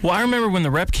sure. Well, I remember when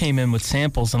the rep came in with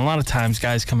samples, and a lot of times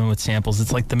guys come in with samples.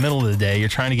 It's like the middle of the day. You're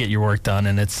trying to get your work done,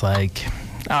 and it's like,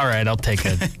 all right, I'll take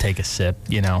a sip.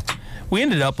 You know, we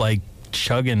ended up like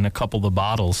chugging a couple of the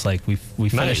bottles. Like we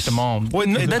finished them all. Well,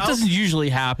 that doesn't usually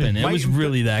happen. It was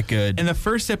really that good. And the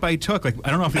first sip I took, like, I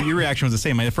don't know if your reaction was the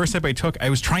same. The first sip I took, I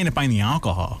was trying to find the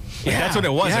alcohol. Like, that's what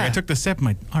it was. Like, I took the sip. I'm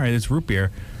like, all right, it's root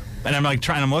beer. And I'm like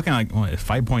I'm looking like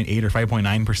 5.8 or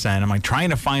 5.9%. I'm like trying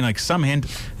to find like some hint.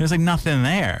 There's like nothing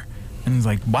there. And it's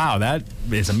like, wow, that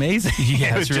is amazing.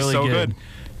 Yeah, it's really just so good.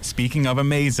 Speaking of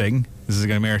amazing, this is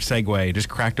going to be our segue. Just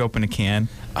cracked open a can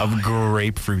of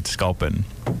grapefruit Sculpin.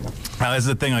 Now, this is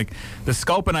the thing. Like, the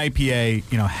Sculpin IPA,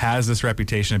 has this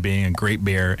reputation of being a great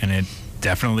beer, and it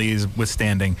definitely is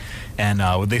withstanding. And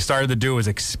what they started to do is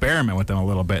experiment with them a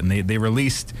little bit, and they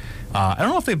released. I don't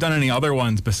know if they've done any other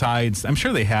ones besides. I'm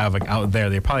sure they have, like, out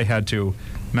there. They probably had to.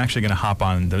 I'm actually going to hop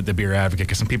on the Beer Advocate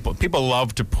because some people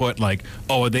love to put like,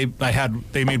 oh, they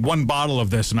made one bottle of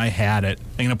this and I had it.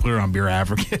 I'm going to put it on Beer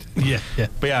Advocate. Yeah.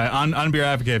 But yeah, on Beer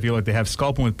Advocate, if you look, they have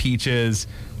Sculpin with peaches,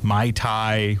 Mai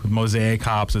Tai with mosaic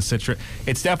hops, with citrus.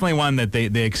 It's definitely one that they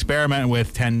experiment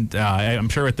with. I'm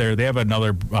sure they have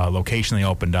another location they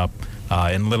opened up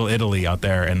in Little Italy out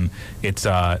there, and it's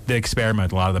they experiment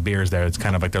with a lot of the beers there. It's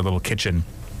kind of like their little kitchen.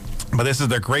 But this is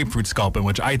their grapefruit Sculpin,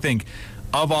 which I think,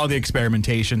 of all the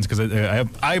experimentations, because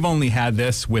I've only had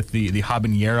this with the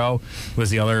habanero, was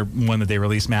the other one that they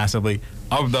released massively.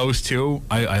 Of those two,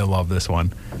 I love this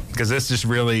one because this just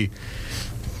really,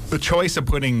 the choice of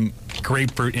putting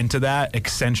grapefruit into that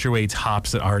accentuates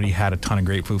hops that already had a ton of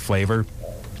grapefruit flavor.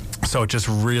 So it just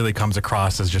really comes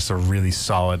across as just a really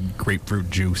solid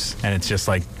grapefruit juice, and it's just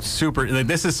like super. Like,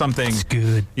 this is something. It's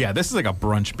good. Yeah, this is like a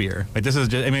brunch beer. Like, this is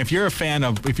just. I mean, if you're a fan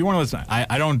of, if you're one of those,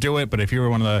 I don't do it, but if you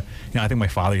were one of the, I think my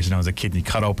father used to know as a kid. You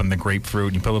cut open the grapefruit,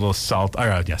 and you put a little salt,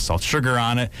 sugar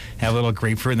on it, have a little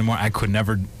grapefruit in the morning. I could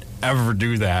never, ever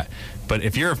do that. But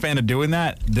if you're a fan of doing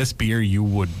that, this beer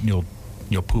you'll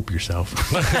poop yourself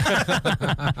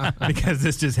because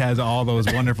this just has all those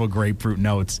wonderful grapefruit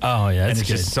notes. Oh yeah, and it's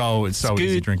good. Just so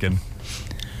easy drinking.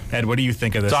 Ed, what do you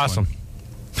think of this? It's awesome.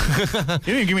 You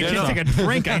didn't give me a chance to take a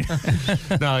drink.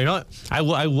 No, you know what?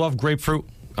 I love grapefruit.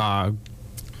 I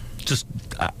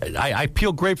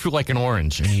peel grapefruit like an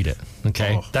orange and eat it.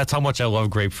 Okay, That's how much I love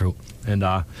grapefruit. And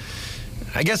I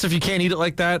guess if you can't eat it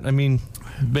like that, I mean,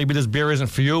 maybe this beer isn't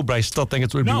for you, but I still think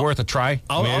it would be worth a try.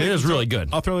 It is really good.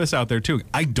 I'll throw this out there too.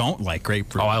 I don't like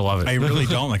grapefruit. Oh, I love it. I really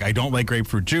don't like. I don't like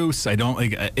grapefruit juice. I don't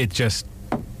like it. Just,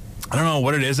 I don't know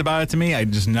what it is about it to me. I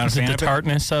just not a fan of it. The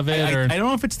tartness of it, I don't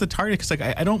know if it's the tartness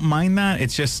because I don't mind that.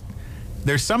 It's just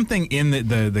there's something in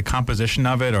the composition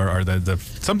of it or the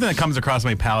something that comes across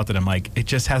my palate that I'm like, it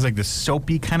just has like this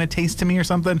soapy kind of taste to me or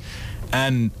something.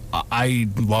 And I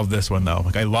love this one though.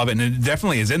 Like, I love it, and it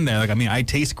definitely is in there. Like, I mean, I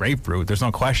taste grapefruit. There's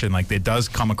no question. Like, it does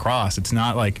come across. It's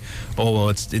not like,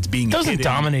 it's being. It doesn't hidden.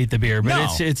 dominate the beer, but no.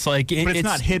 it's like but it's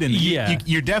not hidden. Yeah,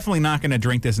 you're definitely not going to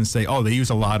drink this and say, oh, they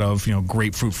use a lot of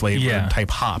grapefruit flavor type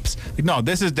hops. Like, no,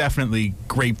 this is definitely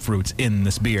grapefruits in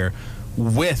this beer,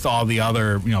 with all the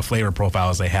other flavor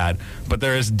profiles they had, but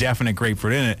there is definite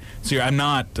grapefruit in it. So I'm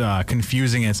not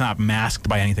confusing it. It's not masked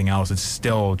by anything else. It's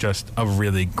still just a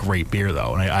really great beer,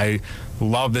 though. And I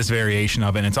love this variation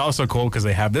of it. And it's also cool because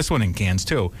they have this one in cans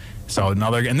too. So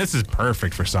and this is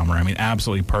perfect for summer. I mean,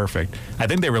 absolutely perfect. I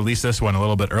think they released this one a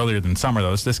little bit earlier than summer,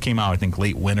 though. This came out, I think,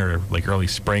 late winter, like early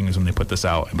spring is when they put this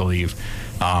out, I believe.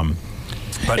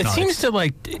 But it seems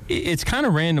to it's kind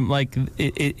of random. Like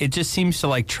it just seems to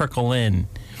like trickle in,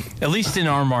 at least in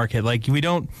our market. Like we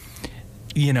don't,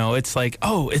 it's like,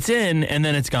 oh, it's in and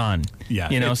then it's gone.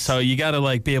 Yeah, so you got to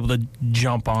like be able to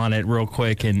jump on it real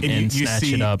quick and snatch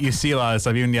it up. You see a lot of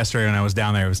stuff. Even yesterday when I was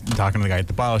down there, I was talking to the guy at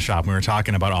the bottle shop. And we were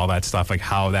talking about all that stuff, like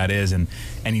how that is, and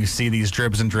you see these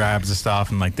dribs and drabs of stuff,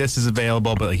 and like this is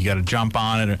available, but like you got to jump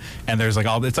on it, and there's like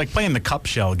it's like playing the cup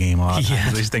shell game a lot of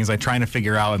times. These things like trying to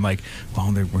figure out and like,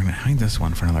 well, we're gonna hide this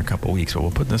one for another couple of weeks, but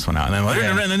we'll put this one out, and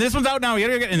then and then this one's out now.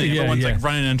 And then everyone's like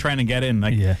running and trying to get in.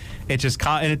 Like it just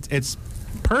it's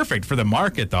perfect for the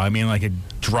market, though. I mean, like, it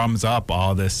drums up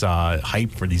all this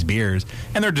hype for these beers,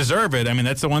 and they deserve it. I mean,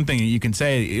 that's the one thing you can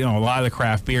say. A lot of the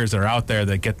craft beers that are out there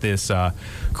that get this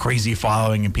crazy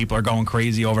following, and people are going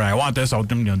crazy over. I want this. I'm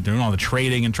doing all the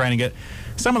trading and trying to get.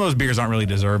 Some of those beers don't really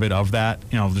deserve it. Of that,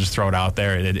 just throw it out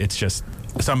there. It's just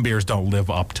some beers don't live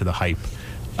up to the hype,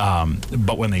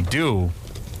 but when they do,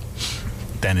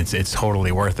 then it's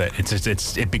totally worth it.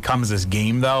 It becomes this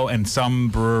game, though, and some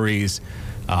breweries.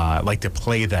 like to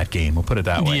play that game. We'll put it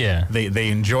that way. Yeah. They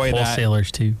enjoy that.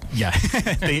 Wholesalers too. Yeah.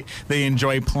 they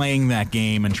enjoy playing that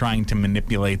game and trying to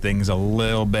manipulate things a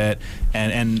little bit.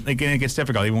 And again, it gets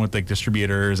difficult, even with like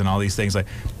distributors and all these things. Like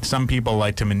some people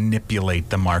like to manipulate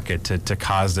the market to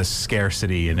cause this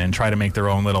scarcity and try to make their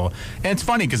own little. And it's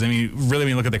funny because, I mean, really, when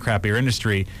you look at the craft beer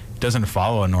industry, doesn't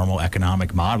follow a normal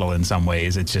economic model in some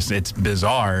ways. It's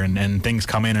bizarre, and things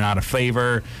come in and out of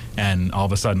favor, and all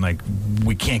of a sudden, like,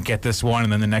 we can't get this one,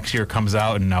 and then the next year comes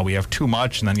out, and now we have too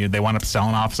much, and then they wind up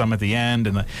selling off some at the end,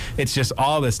 and it's just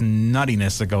all this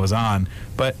nuttiness that goes on.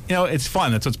 But, you know, it's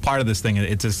fun. That's what's part of this thing.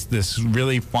 It's this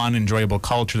really fun, enjoyable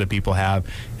culture that people have,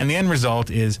 and the end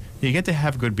result is you get to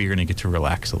have good beer and you get to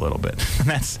relax a little bit. And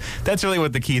that's really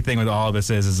what the key thing with all of this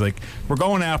is like, we're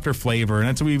going after flavor, and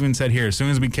that's what we even said here. As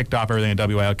soon as we kicked off everything at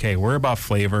WILK, we're about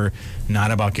flavor, not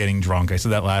about getting drunk. I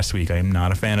said that last week. I am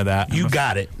not a fan of that. You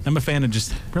got it. I'm a fan of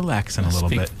just relaxing a little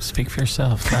bit. Speak for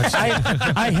yourself.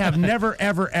 I have never,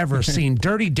 ever seen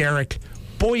Dirty Derek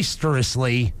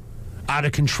boisterously out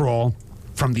of control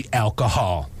from the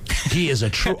alcohol. He is a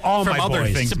true. All From my other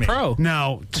boys. things, He's a pro.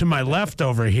 Now, to my left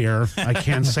over here, I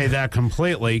can't say that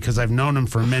completely because I've known him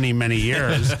for many, many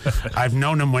years. I've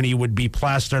known him when he would be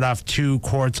plastered off 2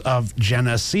 quarts of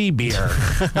Genesee beer,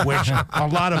 which a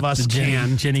lot of us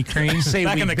can. Jenny Cream. Say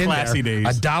Back we've in the been classy there.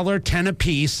 days. $1.10 a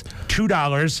piece,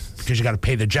 $2 because you got to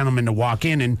pay the gentleman to walk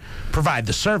in and provide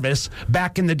the service.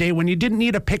 Back in the day when you didn't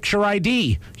need a picture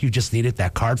ID, you just needed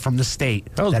that card from the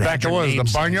state. That was had back your at name the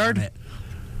signed Barnyard? on it.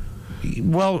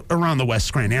 Well, around the West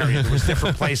Scranton area, there was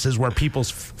different places where people's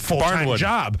full-time Barnwood.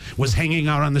 job was hanging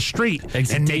out on the street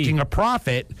Exit and D. making a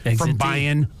profit Exit from D.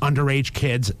 buying underage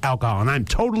kids alcohol. And I'm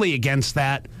totally against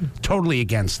that. Totally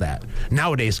against that.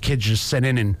 Nowadays, kids just sit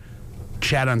in and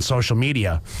chat on social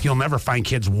media. You'll never find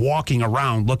kids walking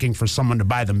around looking for someone to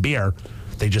buy them beer.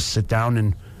 They just sit down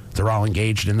and they're all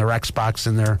engaged in their Xbox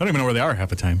and their I don't even know where they are half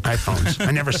the time. iPhones.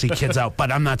 I never see kids out, but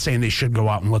I'm not saying they should go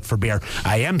out and look for beer.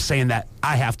 I am saying that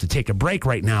I have to take a break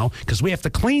right now because we have to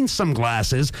clean some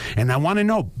glasses, and I want to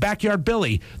know, Backyard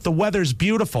Billy, the weather's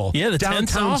beautiful. Yeah, the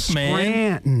tent's Downtown off, man.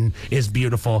 Scranton is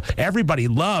beautiful. Everybody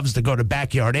loves to go to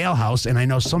Backyard Ale House, and I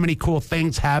know so many cool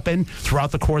things happen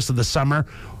throughout the course of the summer.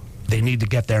 They need to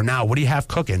get there now. What do you have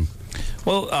cooking?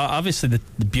 Well, obviously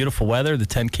the beautiful weather. The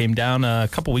tent came down a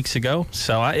couple weeks ago,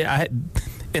 so I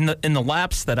in the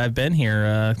lapse that I've been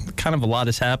here, kind of a lot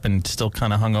has happened. Still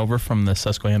kind of hungover from the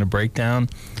Susquehanna breakdown.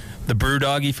 The brew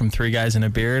doggy from Three Guys and a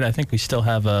Beard. I think we still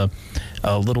have a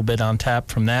little bit on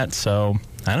tap from that. So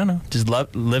I don't know, just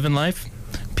living life.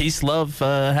 Peace, love,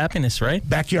 happiness, right?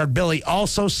 Backyard Billy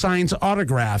also signs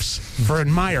autographs for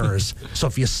admirers. So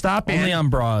if you stop in Only on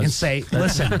bras. and say,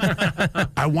 listen,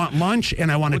 I want lunch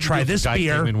and I want to try this Guy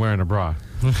beer. came in wearing a bra.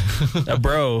 A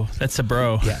bro. That's a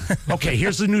bro. Yeah. Okay,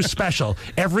 here's the new special.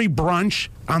 Every brunch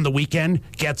on the weekend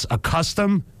gets a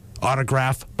custom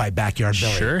autograph by Backyard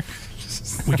Billy. Sure.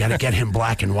 We got to get him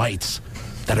black and whites.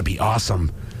 That'd be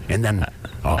awesome. And then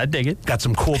I dig it. Got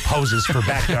some cool poses for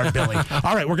Backyard Billy.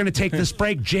 All right, we're going to take this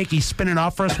break. Jakey, spin it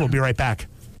off for us. We'll be right back.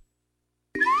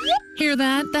 Hear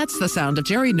that? That's the sound of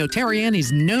Jerry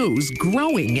Notarianni's nose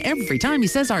growing every time he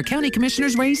says our county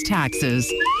commissioners raise taxes.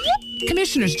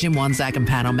 Commissioners Jim Wanzak and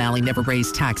Pat O'Malley never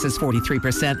raised taxes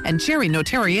 43%, and Jerry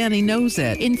Notarianni knows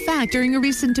it. In fact, during a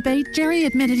recent debate, Jerry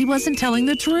admitted he wasn't telling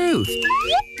the truth.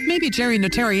 Maybe Jerry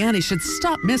Notarianni should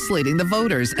stop misleading the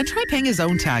voters and try paying his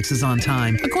own taxes on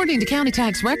time. According to county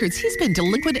tax records, he's been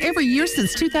delinquent every year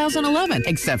since 2011,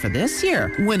 except for this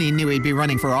year, when he knew he'd be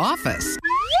running for office.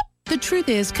 The truth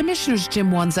is, Commissioners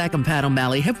Jim Wanzak and Pat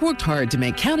O'Malley have worked hard to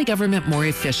make county government more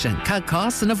efficient, cut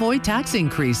costs, and avoid tax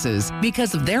increases.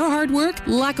 Because of their hard work,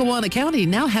 Lackawanna County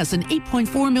now has an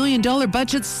 $8.4 million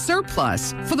budget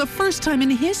surplus for the first time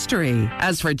in history.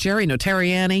 As for Jerry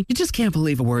Notarianni, you just can't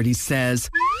believe a word he says.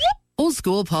 Old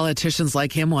school politicians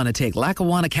like him want to take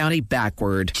Lackawanna County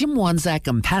backward. Jim Wanzak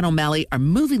and Pat O'Malley are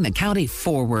moving the county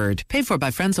forward. Paid for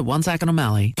by friends of Wanzak and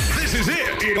O'Malley. This is it.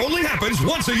 It only happens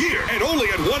once a year and only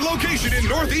at one location in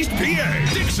Northeast PA.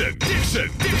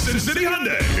 Dixon City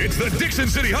Hyundai. It's the Dixon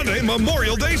City Hyundai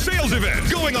Memorial Day sales event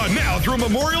going on now through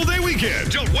Memorial Day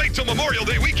weekend. Don't wait till Memorial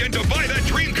Day weekend to buy that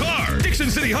dream car. Dixon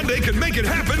City Hyundai can make it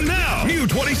happen now. New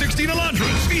 2016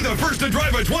 Elantras. Be the first to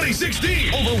drive a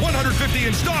 2016. Over 150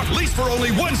 in stock. Lease for only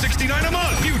 $169 a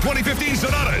month. New 2015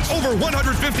 Sonatas. Over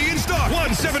 150 in stock.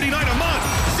 $179 a month.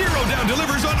 Zero down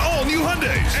delivers on all new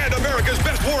Hyundais. And America's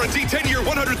best warranty 10-year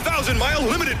 100,000-mile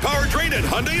limited powertrain and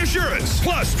Hyundai Assurance.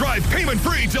 Plus, drive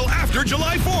payment-free till after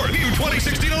July 4th. New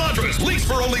 2016 Elantras. Lease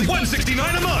for only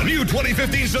 $169 a month. New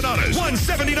 2015 Sonatas.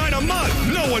 $179 a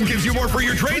month. No one one gives you more for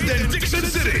your trade than Dixon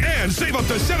City. And save up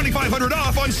to $7,500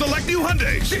 off on select new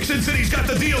Hyundais. Dixon City's got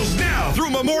the deals now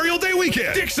through Memorial Day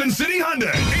weekend. Dixon City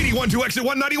Hyundai. 812 exit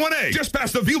 191A. Just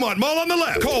past the Viewmont Mall on the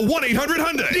left. Call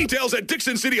 1-800-HYUNDAI. Details at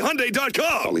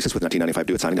DixonCityHyundai.com. All leases with $19.95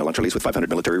 due at signing. No lunch release with $500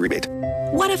 military rebate.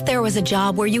 What if there was a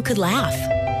job where you could laugh,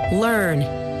 learn,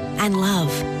 and love?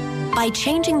 By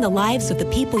changing the lives of the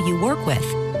people you work with,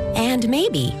 and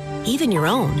maybe even your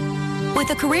own.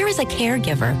 With a career as a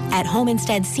caregiver at Home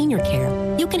Instead Senior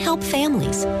Care, you can help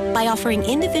families by offering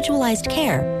individualized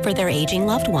care for their aging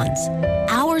loved ones.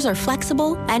 Hours are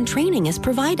flexible and training is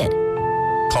provided.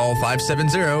 Call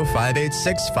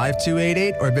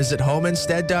 570-586-5288 or visit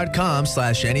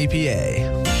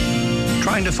homeinstead.com/NEPA.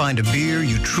 Trying to find a beer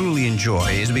you truly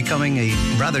enjoy is becoming a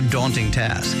rather daunting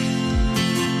task.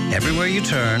 Everywhere you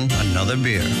turn, another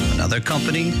beer, another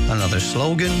company, another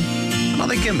slogan,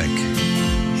 another gimmick.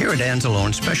 Here at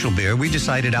Anzalone Special Beer, we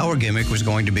decided our gimmick was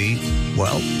going to be,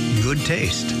 well, good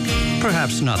taste.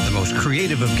 Perhaps not the most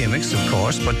creative of gimmicks, of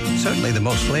course, but certainly the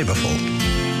most flavorful.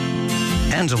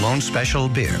 Anzalone Special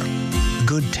Beer.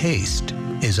 Good taste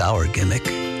is our gimmick.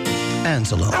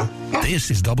 Anzalone.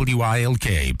 This is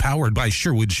WILK, powered by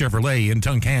Sherwood Chevrolet in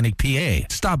Tunkhannock, PA.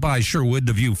 Stop by Sherwood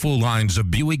to view full lines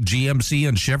of Buick, GMC,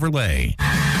 and Chevrolet.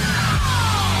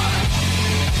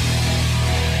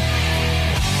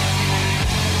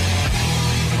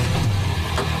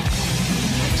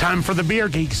 Time for the Beer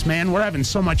Geeks, man. We're having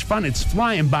so much fun. It's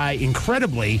flying by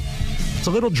incredibly. It's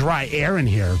a little dry air in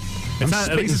here. I'm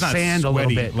spitting sand a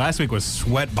little bit. Last week was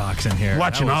sweatbox in here.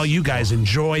 Watching all you guys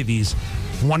enjoy these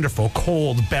wonderful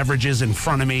cold beverages in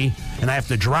front of me, and I have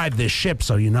to drive this ship,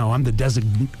 so you know I'm the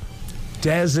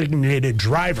designated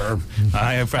driver.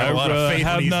 I have a lot of faith. I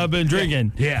have not been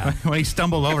drinking. Yeah. When he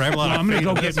stumbled over, I have a lot of I'm faith.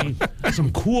 going to go get me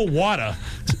some cool water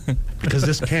because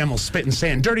this camel's spitting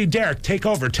sand. Dirty Derek, take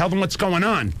over. Tell them what's going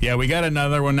on. Yeah, we got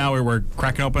another one now where we're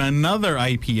cracking open another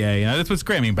IPA. And that's what's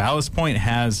great. I mean, Ballast Point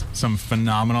has some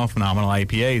phenomenal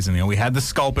IPAs. And, you know, we had the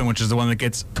Sculpin, which is the one that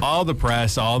gets all the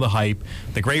press, all the hype.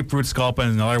 The Grapefruit Sculpin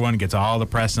is another one that gets all the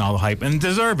press and all the hype. And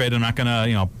deserve it. I'm not going to,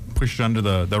 you know, push it under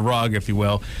the rug, if you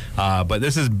will. But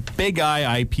this is Big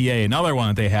Eye IPA, another one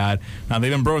that they had. Now,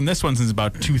 they've been brewing this one since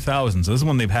about 2000, so this is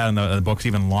one they've had in the books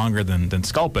even longer than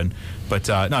Sculpin. But,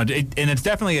 and it's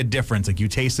definitely a difference. Like, you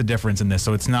taste the difference in this,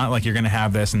 so it's not like you're going to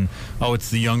have this and, oh,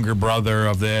 it's the younger brother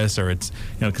of this, or it's,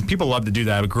 you know, because people love to do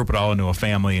that, group it all into a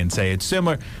family and say it's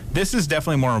similar. This is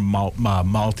definitely more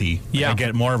malty. Yeah. I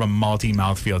get more of a malty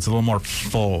mouthfeel. It's a little more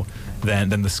full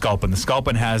than the Sculpin. The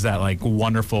Sculpin has that like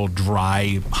wonderful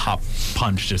dry hop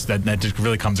punch just that just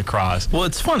really comes across. Well,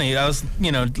 it's funny. I was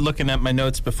looking at my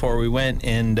notes before we went,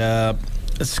 and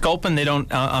Sculpin, they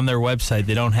don't on their website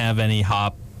they don't have any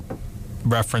hop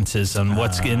references on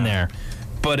what's in there,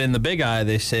 but in the Big Eye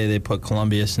they say they put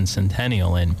Columbius and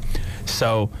Centennial in.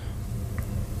 So,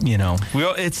 you know,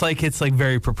 it's like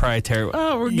very proprietary.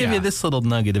 Oh, we'll give you this little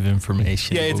nugget of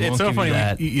information. Yeah, it's so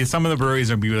funny. Some of the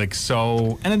breweries will be like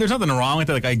so, and there's nothing wrong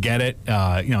with it. Like, I get it.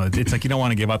 You know, it's like you don't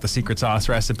want to give out the secret sauce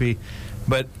recipe,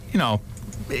 but you know,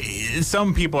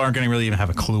 some people aren't going to really even have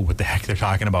a clue what the heck they're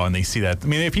talking about, and they see that. I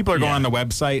mean, if people are going on the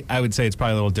website, I would say it's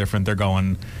probably a little different. They're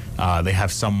going. They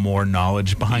have some more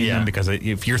knowledge behind them, because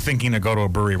if you're thinking to go to a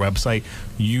brewery website,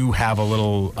 you have a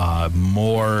little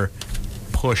more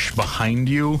push behind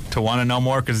you to want to know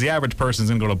more, because the average person's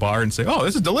going to go to a bar and say, oh,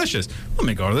 this is delicious. Let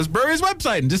me go to this brewery's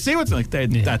website and just see what's like.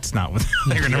 That's not what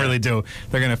they're going to really do.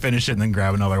 They're going to finish it and then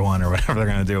grab another one or whatever they're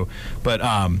going to do. But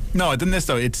no, than this,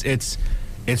 though, it's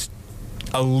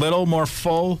a little more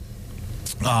full.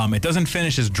 It doesn't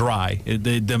finish as dry.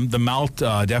 The malt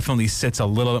definitely sits a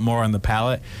little bit more on the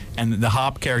palate, and the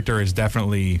hop character is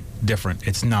definitely different.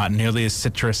 It's not nearly as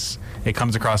citrus. It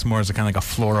comes across more as a kind of like a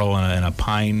floral and a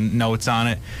pine notes on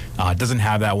it. It doesn't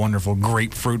have that wonderful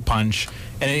grapefruit punch.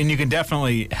 And you can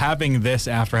definitely, having this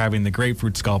after having the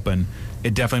grapefruit Sculpin,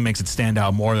 it definitely makes it stand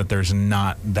out more that there's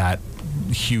not that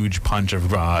huge punch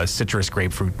of citrus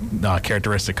grapefruit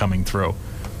characteristic coming through.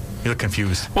 You look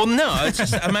confused. Well, no, it's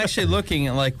just I'm actually looking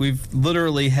at, like, we've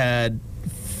literally had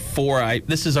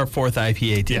this is our fourth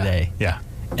IPA today. Yeah.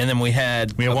 And then we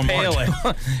have one pale more.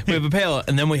 ale. We have a pale ale,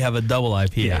 and then we have a double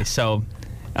IPA. Yeah. So,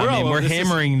 we're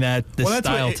hammering this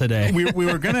style today. We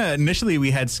were going to, initially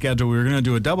we had scheduled, we were going to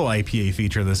do a double IPA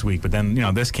feature this week, but then, you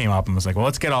know, this came up and was like, well,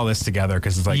 let's get all this together,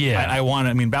 because it's like,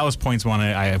 Ballast Point's one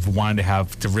I have wanted to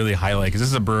have to really highlight, because this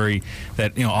is a brewery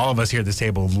that, you know, all of us here at this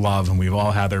table love, and we've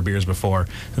all had their beers before.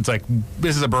 It's like,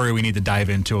 this is a brewery we need to dive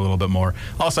into a little bit more.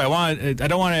 Also, I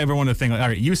don't want everyone to think, like, all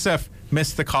right, Yusef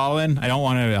missed the call-in. I don't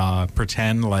want to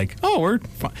pretend like, oh, we're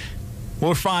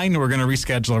fine. We're going to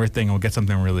reschedule everything, and we'll get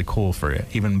something really cool for you.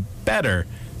 Even better,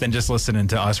 than just listening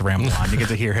to us ramble on. You get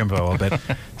to hear him for a little bit.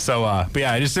 So, but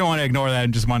yeah, I just didn't want to ignore that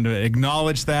and just wanted to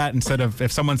acknowledge that instead of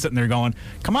if someone's sitting there going,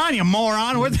 "Come on, you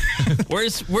moron!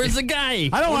 Where's the guy?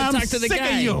 I don't want to talk to the sick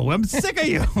guy. of you. I'm sick of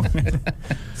you."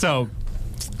 So,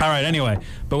 all right. Anyway,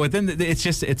 but within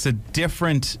it's a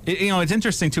different. It's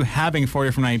interesting too having 4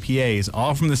 different IPAs,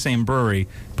 all from the same brewery,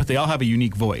 but they all have a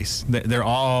unique voice. They're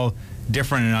all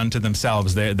different and unto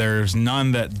themselves. There's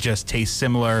none that just taste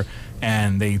similar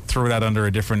and they throw it out under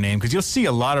a different name, because you'll see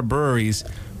a lot of breweries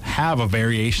have a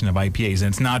variation of IPAs, and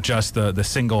it's not just the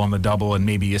single and the double and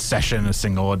maybe a session, a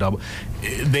single, a double.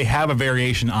 They have a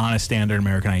variation on a standard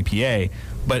American IPA,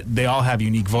 but they all have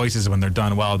unique voices when they're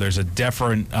done well. There's a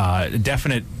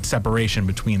definite separation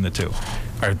between the two,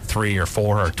 or 3 or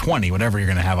 4 or 20, whatever you're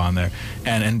going to have on there.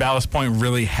 And Ballast Point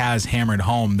really has hammered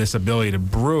home this ability to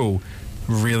brew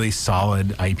really solid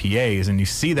IPAs, and you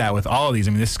see that with all of these.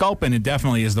 I mean, the Sculpin, it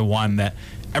definitely is the one that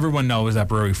everyone knows that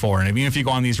brewery for. And even if you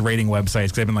go on these rating websites,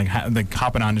 because I've been like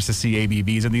hopping on just to see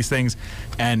ABVs of these things,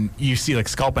 and you see like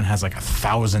Sculpin has like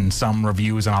 1,000 some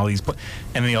reviews on all these,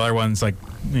 and the other ones like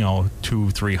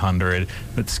 200-300.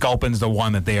 But Sculpin's the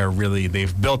one that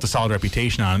they've built a solid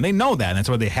reputation on, and they know that, and that's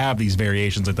why they have these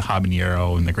variations like the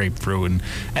habanero and the grapefruit,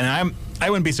 and I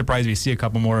wouldn't be surprised if you see a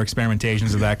couple more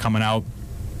experimentations of that coming out,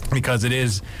 because it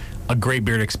is a great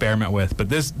beer to experiment with. But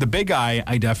the Big Guy,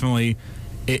 I definitely,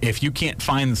 if you can't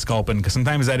find the Sculpin, because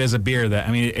sometimes that is a beer that,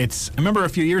 I remember a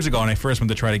few years ago when I first went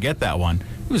to try to get that one,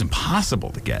 it was impossible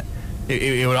to get.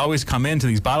 It would always come into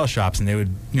these bottle shops, and they would,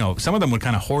 some of them would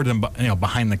kind of hoard them,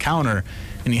 behind the counter,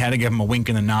 and you had to give them a wink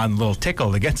and a nod and a little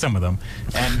tickle to get some of them.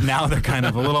 And now they're kind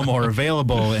of a little more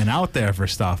available and out there for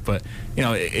stuff. But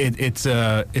it's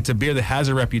a beer that has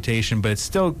a reputation, but it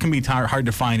still can be hard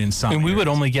to find in some. And we would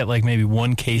only get like maybe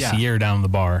 1 case a year down the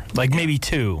bar, like maybe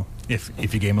 2.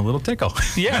 If you gave him a little tickle.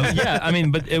 yeah. I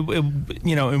mean, but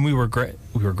and we were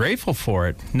grateful for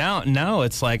it. Now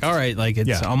it's like, all right, like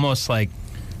it's almost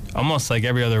like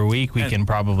every other week we can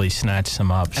probably snatch some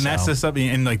up. And that's the stuff.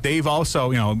 And like they've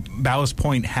also, Ballast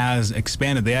Point has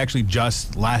expanded. They actually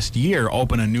just last year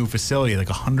opened a new facility, like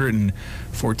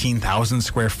 114,000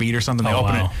 square feet or something. They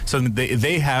opened it. So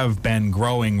they have been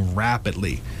growing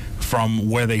rapidly from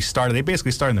where they started. They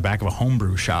basically started in the back of a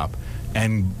homebrew shop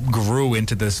and grew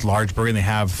into this large brewery. And they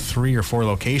have 3 or 4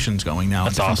 locations going now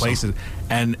in different places.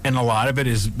 And a lot of it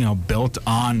is built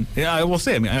on. I will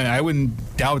say. I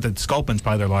wouldn't doubt that Sculpin's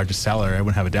probably their largest seller. I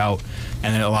wouldn't have a doubt.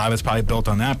 And a lot of it's probably built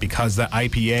on that, because the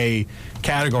IPA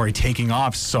category taking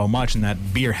off so much and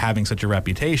that beer having such a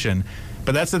reputation.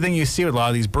 But that's the thing you see with a lot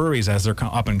of these breweries as they're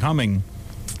up and coming.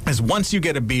 Is once you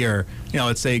get a beer,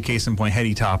 let's say case in point,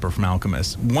 Heady Topper from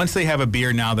Alchemist. Once they have a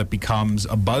beer now that becomes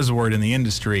a buzzword in the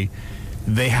industry,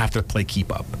 they have to play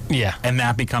keep up. Yeah. And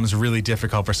that becomes really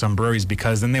difficult for some breweries,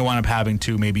 because then they wind up having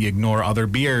to maybe ignore other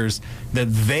beers that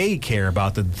they care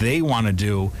about, that they want to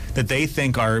do, that they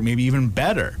think are maybe even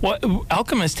better. Well,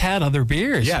 Alchemist had other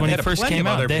beers when it first came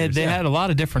out. They had a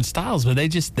lot of different styles, but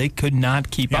they could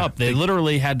not keep up. They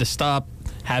literally had to stop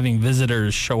having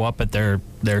visitors show up at their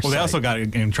site. They also got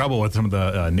in trouble with some of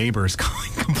the neighbors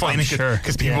complaining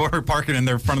because people were parking in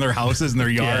front of their houses and their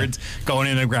yards, going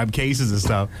in to grab cases and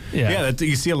stuff.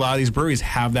 You see a lot of these breweries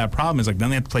have that problem. It's like then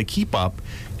they have to play keep up,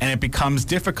 and it becomes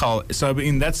difficult. So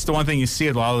that's the one thing you see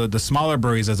at a lot of the smaller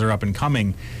breweries as they're up and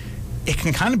coming. It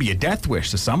can kind of be a death wish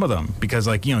to some of them, because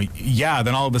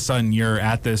then all of a sudden you're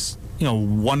at this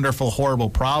wonderful, horrible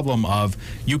problem of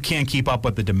you can't keep up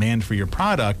with the demand for your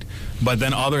product, but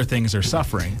then other things are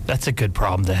suffering. That's a good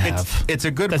problem to have. It's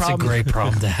a good That's problem. That's a great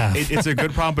problem to have. It's a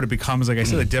good problem, but it becomes, like I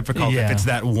said, difficult if it's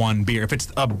that one beer. If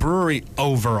it's a brewery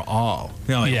overall,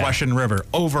 Russian River,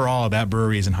 overall, that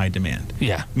brewery is in high demand.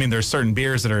 Yeah. I mean, there's certain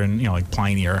beers that are in, like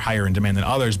Pliny are higher in demand than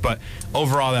others, but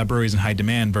overall, that brewery is in high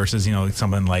demand versus,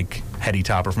 someone like Heady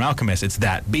Topper from Alchemist. It's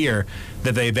that beer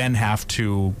that they then have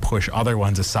to push other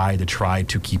ones aside to try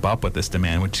to keep up with this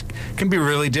demand, which can be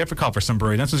really difficult for some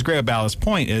breweries. That's what's great about Ballast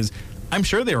Point is I'm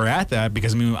sure they were at that,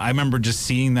 because I remember just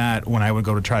seeing that when I would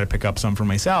go to try to pick up some for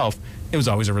myself. It was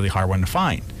always a really hard one to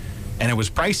find, and it was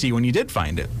pricey when you did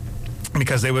find it,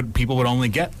 because people would only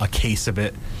get a case of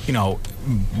it,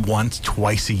 once,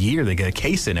 twice a year. They get a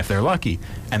case in if they're lucky,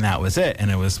 and that was it. And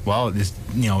it was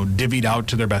divvied out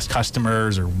to their best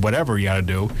customers or whatever you got to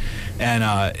do, and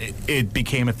it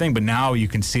became a thing. But now you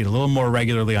can see it a little more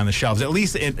regularly on the shelves. At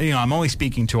least, I'm only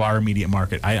speaking to our immediate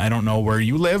market. I don't know where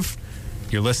you live.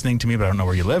 You're listening to me, but I don't know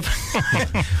where you live.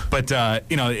 But,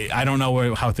 I don't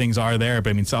know how things are there.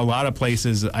 But, so a lot of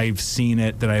places I've seen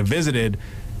it that I've visited,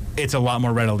 it's a lot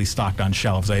more readily stocked on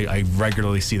shelves. I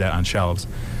regularly see that on shelves.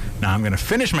 Now I'm going to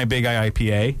finish my Big Eye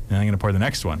IPA, and I'm going to pour the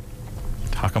next one.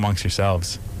 talk amongst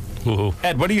yourselves. Woo-hoo.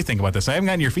 Ed, what do you think about this? I haven't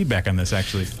gotten your feedback on this,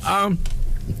 actually.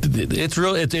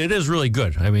 It is really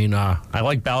good. I mean, I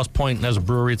like Ballast Point as a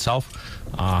brewery itself.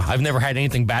 I've never had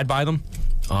anything bad by them.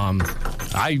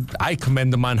 I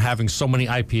commend them on having so many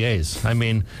IPAs. I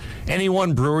mean, any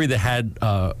one brewery that had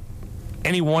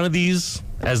any one of these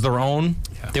as their own,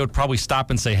 they would probably stop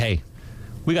and say, "Hey,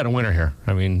 we got a winner here."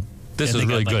 I mean, this is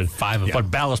really good. 5 of them.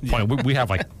 But Ballast Point, we have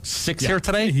like 6 here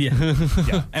today.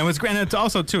 Yeah. And what's great, and it's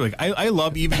also too, like, I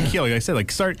love even keel. Like I said,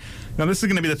 like, now this is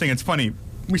going to be the thing. It's funny.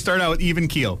 We start out with even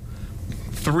keel,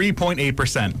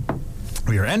 3.8%.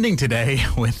 We are ending today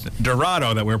with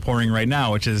Dorado that we're pouring right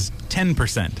now, which is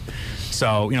 10%.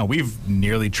 So, we've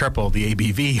nearly tripled the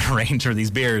ABV range for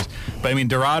these beers. But, I mean,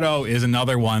 Dorado is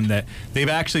another one that they've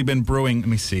actually been brewing. Let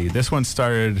me see. This one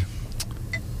started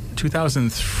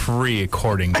 2003,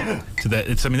 according to that.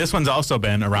 This one's also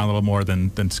been around a little more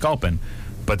than Sculpin.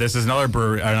 But this is another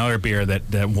beer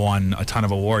that won a ton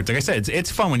of awards. Like I said,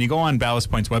 it's fun when you go on Ballast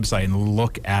Point's website and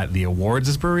look at the awards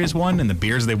this brewery has won and the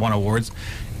beers they won awards.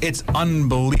 It's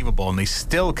unbelievable, and they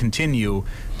still continue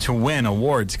to win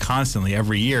awards constantly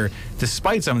every year,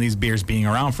 despite some of these beers being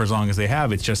around for as long as they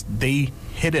have. It's just they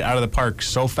hit it out of the park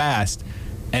so fast,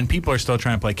 and people are still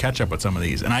trying to play catch up with some of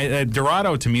these. And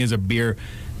Dorado to me is a beer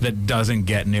that doesn't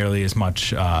get nearly as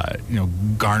much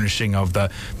garnishing of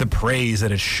the praise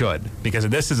that it should, because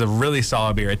this is a really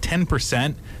solid beer at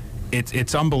 10%.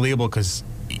 It's unbelievable because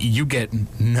you get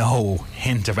no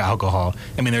hint of alcohol.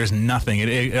 I mean, there's nothing.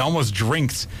 It almost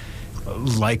drinks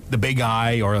like the Big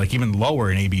I or like even lower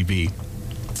in ABV.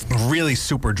 Really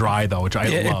super dry though, which I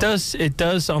love. It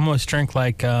does almost drink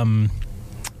like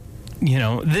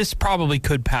this probably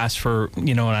could pass for, an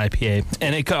IPA.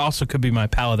 And it could be my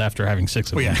palate after having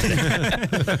 6 of them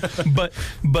today.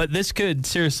 But this could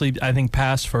seriously, I think,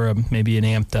 pass for maybe an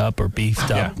amped up or beefed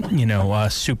up,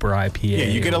 super IPA. Yeah,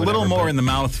 you get a little more in the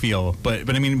mouthfeel. But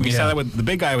I mean, we saw that with the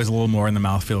Big I was a little more in the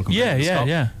mouthfeel compared to Sculpin.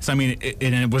 Yeah. So, I mean,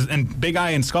 and Big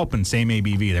I and Sculpin, same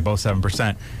ABV. They're both 7%.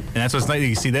 And that's what's nice.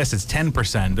 You see this, it's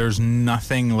 10%. There's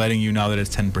nothing letting you know that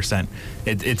it's 10%.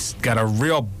 It's got a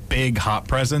real big hop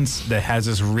presence that has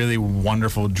this really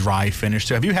wonderful dry finish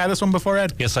to it. Have you had this one before,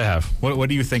 Ed? Yes, I have. What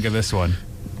do you think of this one?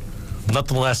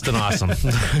 Nothing less than awesome.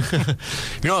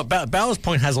 Ballast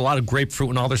Point has a lot of grapefruit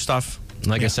and all their stuff.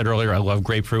 Like I said earlier, I love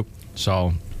grapefruit.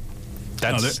 So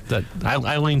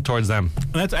I lean towards them.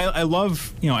 I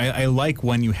love, I like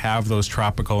when you have those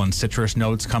tropical and citrus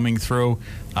notes coming through,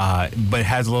 but it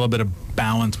has a little bit of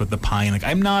balance with the pine. Like,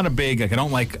 I'm not I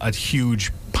don't like a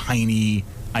huge piney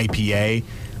IPA.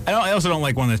 I also don't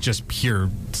like one that's just pure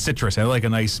citrus. I like a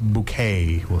nice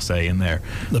bouquet, we'll say, in there.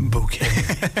 The bouquet.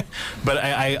 But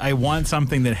I want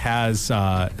something that has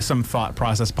some thought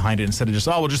process behind it instead of just,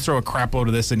 we'll just throw a crap load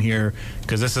of this in here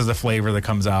because this is the flavor that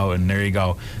comes out, and there you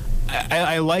go.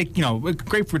 I like,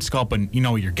 grapefruit Sculpin, you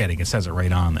know what you're getting. It says it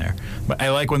right on there. But I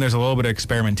like when there's a little bit of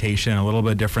experimentation, a little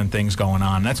bit of different things going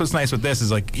on. And that's what's nice with this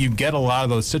is, like, you get a lot of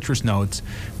those citrus notes,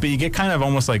 but you get kind of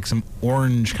almost like some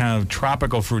orange kind of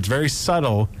tropical fruits, very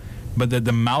subtle, but the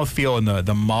mouthfeel and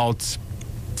the malts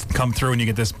come through, and you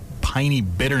get this piney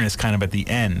bitterness kind of at the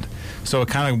end. So it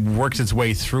kind of works its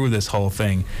way through this whole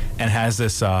thing and has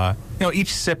this,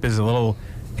 each sip is a little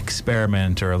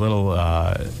experiment or a little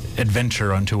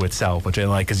adventure unto itself, which I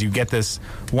like, because you get this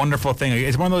wonderful thing.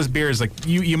 It's one of those beers, like,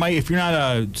 you might, if you're not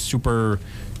a super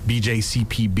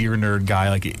BJCP beer nerd guy,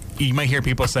 like, you might hear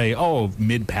people say,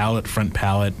 mid palate, front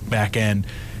palate, back end.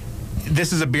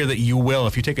 This is a beer that you will,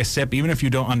 if you take a sip, even if you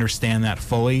don't understand that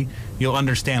fully, you'll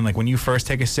understand, like, when you first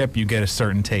take a sip, you get a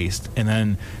certain taste, and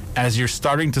then as you're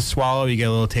starting to swallow, you get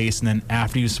a little taste, and then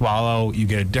after you swallow, you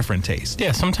get a different taste.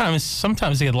 Yeah,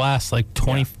 sometimes it lasts like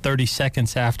 20, 30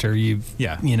 seconds after you've,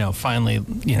 finally,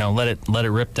 let it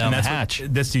rip down the hatch.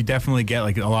 This, you definitely get,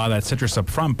 like, a lot of that citrus up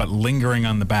front, but lingering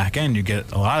on the back end, you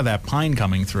get a lot of that pine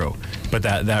coming through. But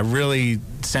that really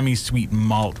semi-sweet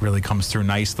malt really comes through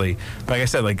nicely. But like I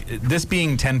said, like, this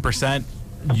being 10%,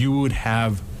 you would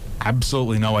have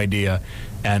absolutely no idea.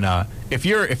 And if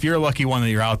you're a lucky one that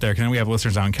you're out there, because we have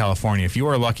listeners out in California, if you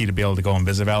are lucky to be able to go and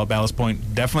visit Ballast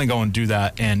Point, definitely go and do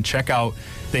that and check out.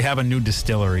 They have a new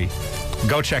distillery.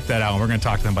 Go check that out. And we're going to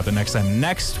talk to them about the next time.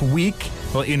 Next week,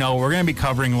 we're going to be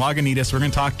covering Lagunitas. We're going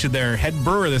to talk to their head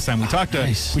brewer this time. We talked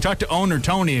to owner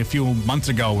Tony a few months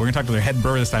ago. We're going to talk to their head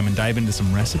brewer this time and dive into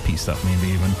some recipe stuff,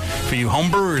 maybe even for you home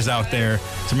brewers out there. So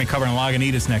we're going to be covering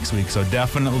Lagunitas next week. So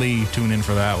definitely tune in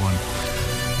for that one.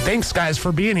 Thanks, guys,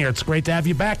 for being here. It's great to have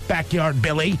you back, Backyard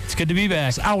Billy. It's good to be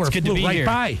back. This hour flew right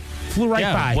by.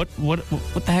 What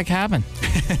the heck happened?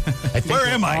 I think Where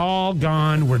am I? All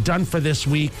gone. We're done for this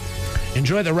week.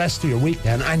 Enjoy the rest of your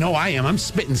weekend. I know I am. I'm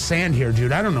spitting sand here,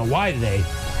 dude. I don't know why today.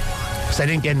 Because I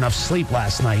didn't get enough sleep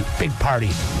last night. Big party.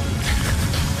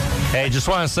 Hey, just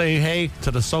want to say hey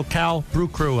to the SoCal Brew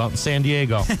Crew out in San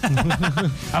Diego.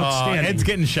 Outstanding. Ed's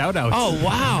getting shout-outs. Oh,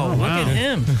 wow. Look at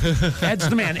him. Ed's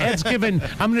the man. Ed's giving,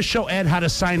 I'm going to show Ed how to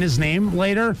sign his name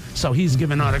later, so he's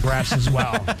giving autographs as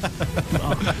well.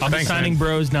 I'll be signing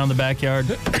bros down the backyard.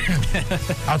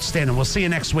 Outstanding. We'll see you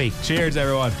next week. Cheers,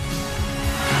 everyone.